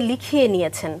দিয়ে লিখিয়ে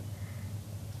নিয়েছেন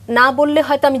না বললে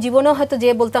হয়তো আমি জীবনেও হয়তো যে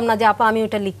বলতাম না যে আপা আমি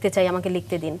ওটা লিখতে চাই, আমাকে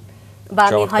লিখতে দিন, বা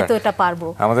আমি হয়তো এটা পারবো।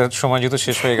 আমাদের সময় যেহেতু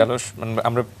শেষ হয়ে গেল,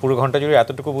 আমরা পুরো ঘন্টা জুড়ে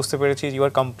এতটুকু বুঝতে পেরেছি you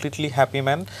R completely happy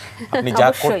man. আপনি যা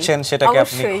করছেন সেটাকে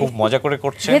আপনি খুব মজা করে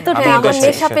করছেন। আমার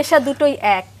নেশা পেশা দুটোই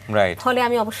এক, রাইট, ফলে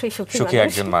আমি অবশ্যই সুখী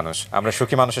একজন মানুষ। আমরা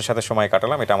সুখী মানুষের সাথে সময়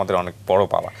কাটালাম, এটা আমাদের অনেক বড়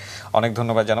পাওয়া। অনেক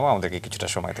ধন্যবাদ জানাবো আমাদেরকে কিছুটা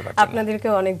সময় দেওয়ার জন্য। আপনাদেরকে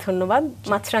অনেক ধন্যবাদ,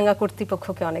 মাছরাঙ্গা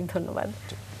কর্তৃপক্ষকে অনেক ধন্যবাদ।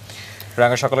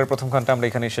 রাঙা সকালের প্রথম ঘন্টা আমরা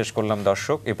এখানেই শেষ করলাম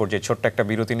দর্শক। এ পর্যায়ে ছোট্ট একটা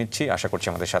বিরতি নিচ্ছি, আশা করছি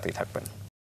আমাদের সাথেই থাকবেন।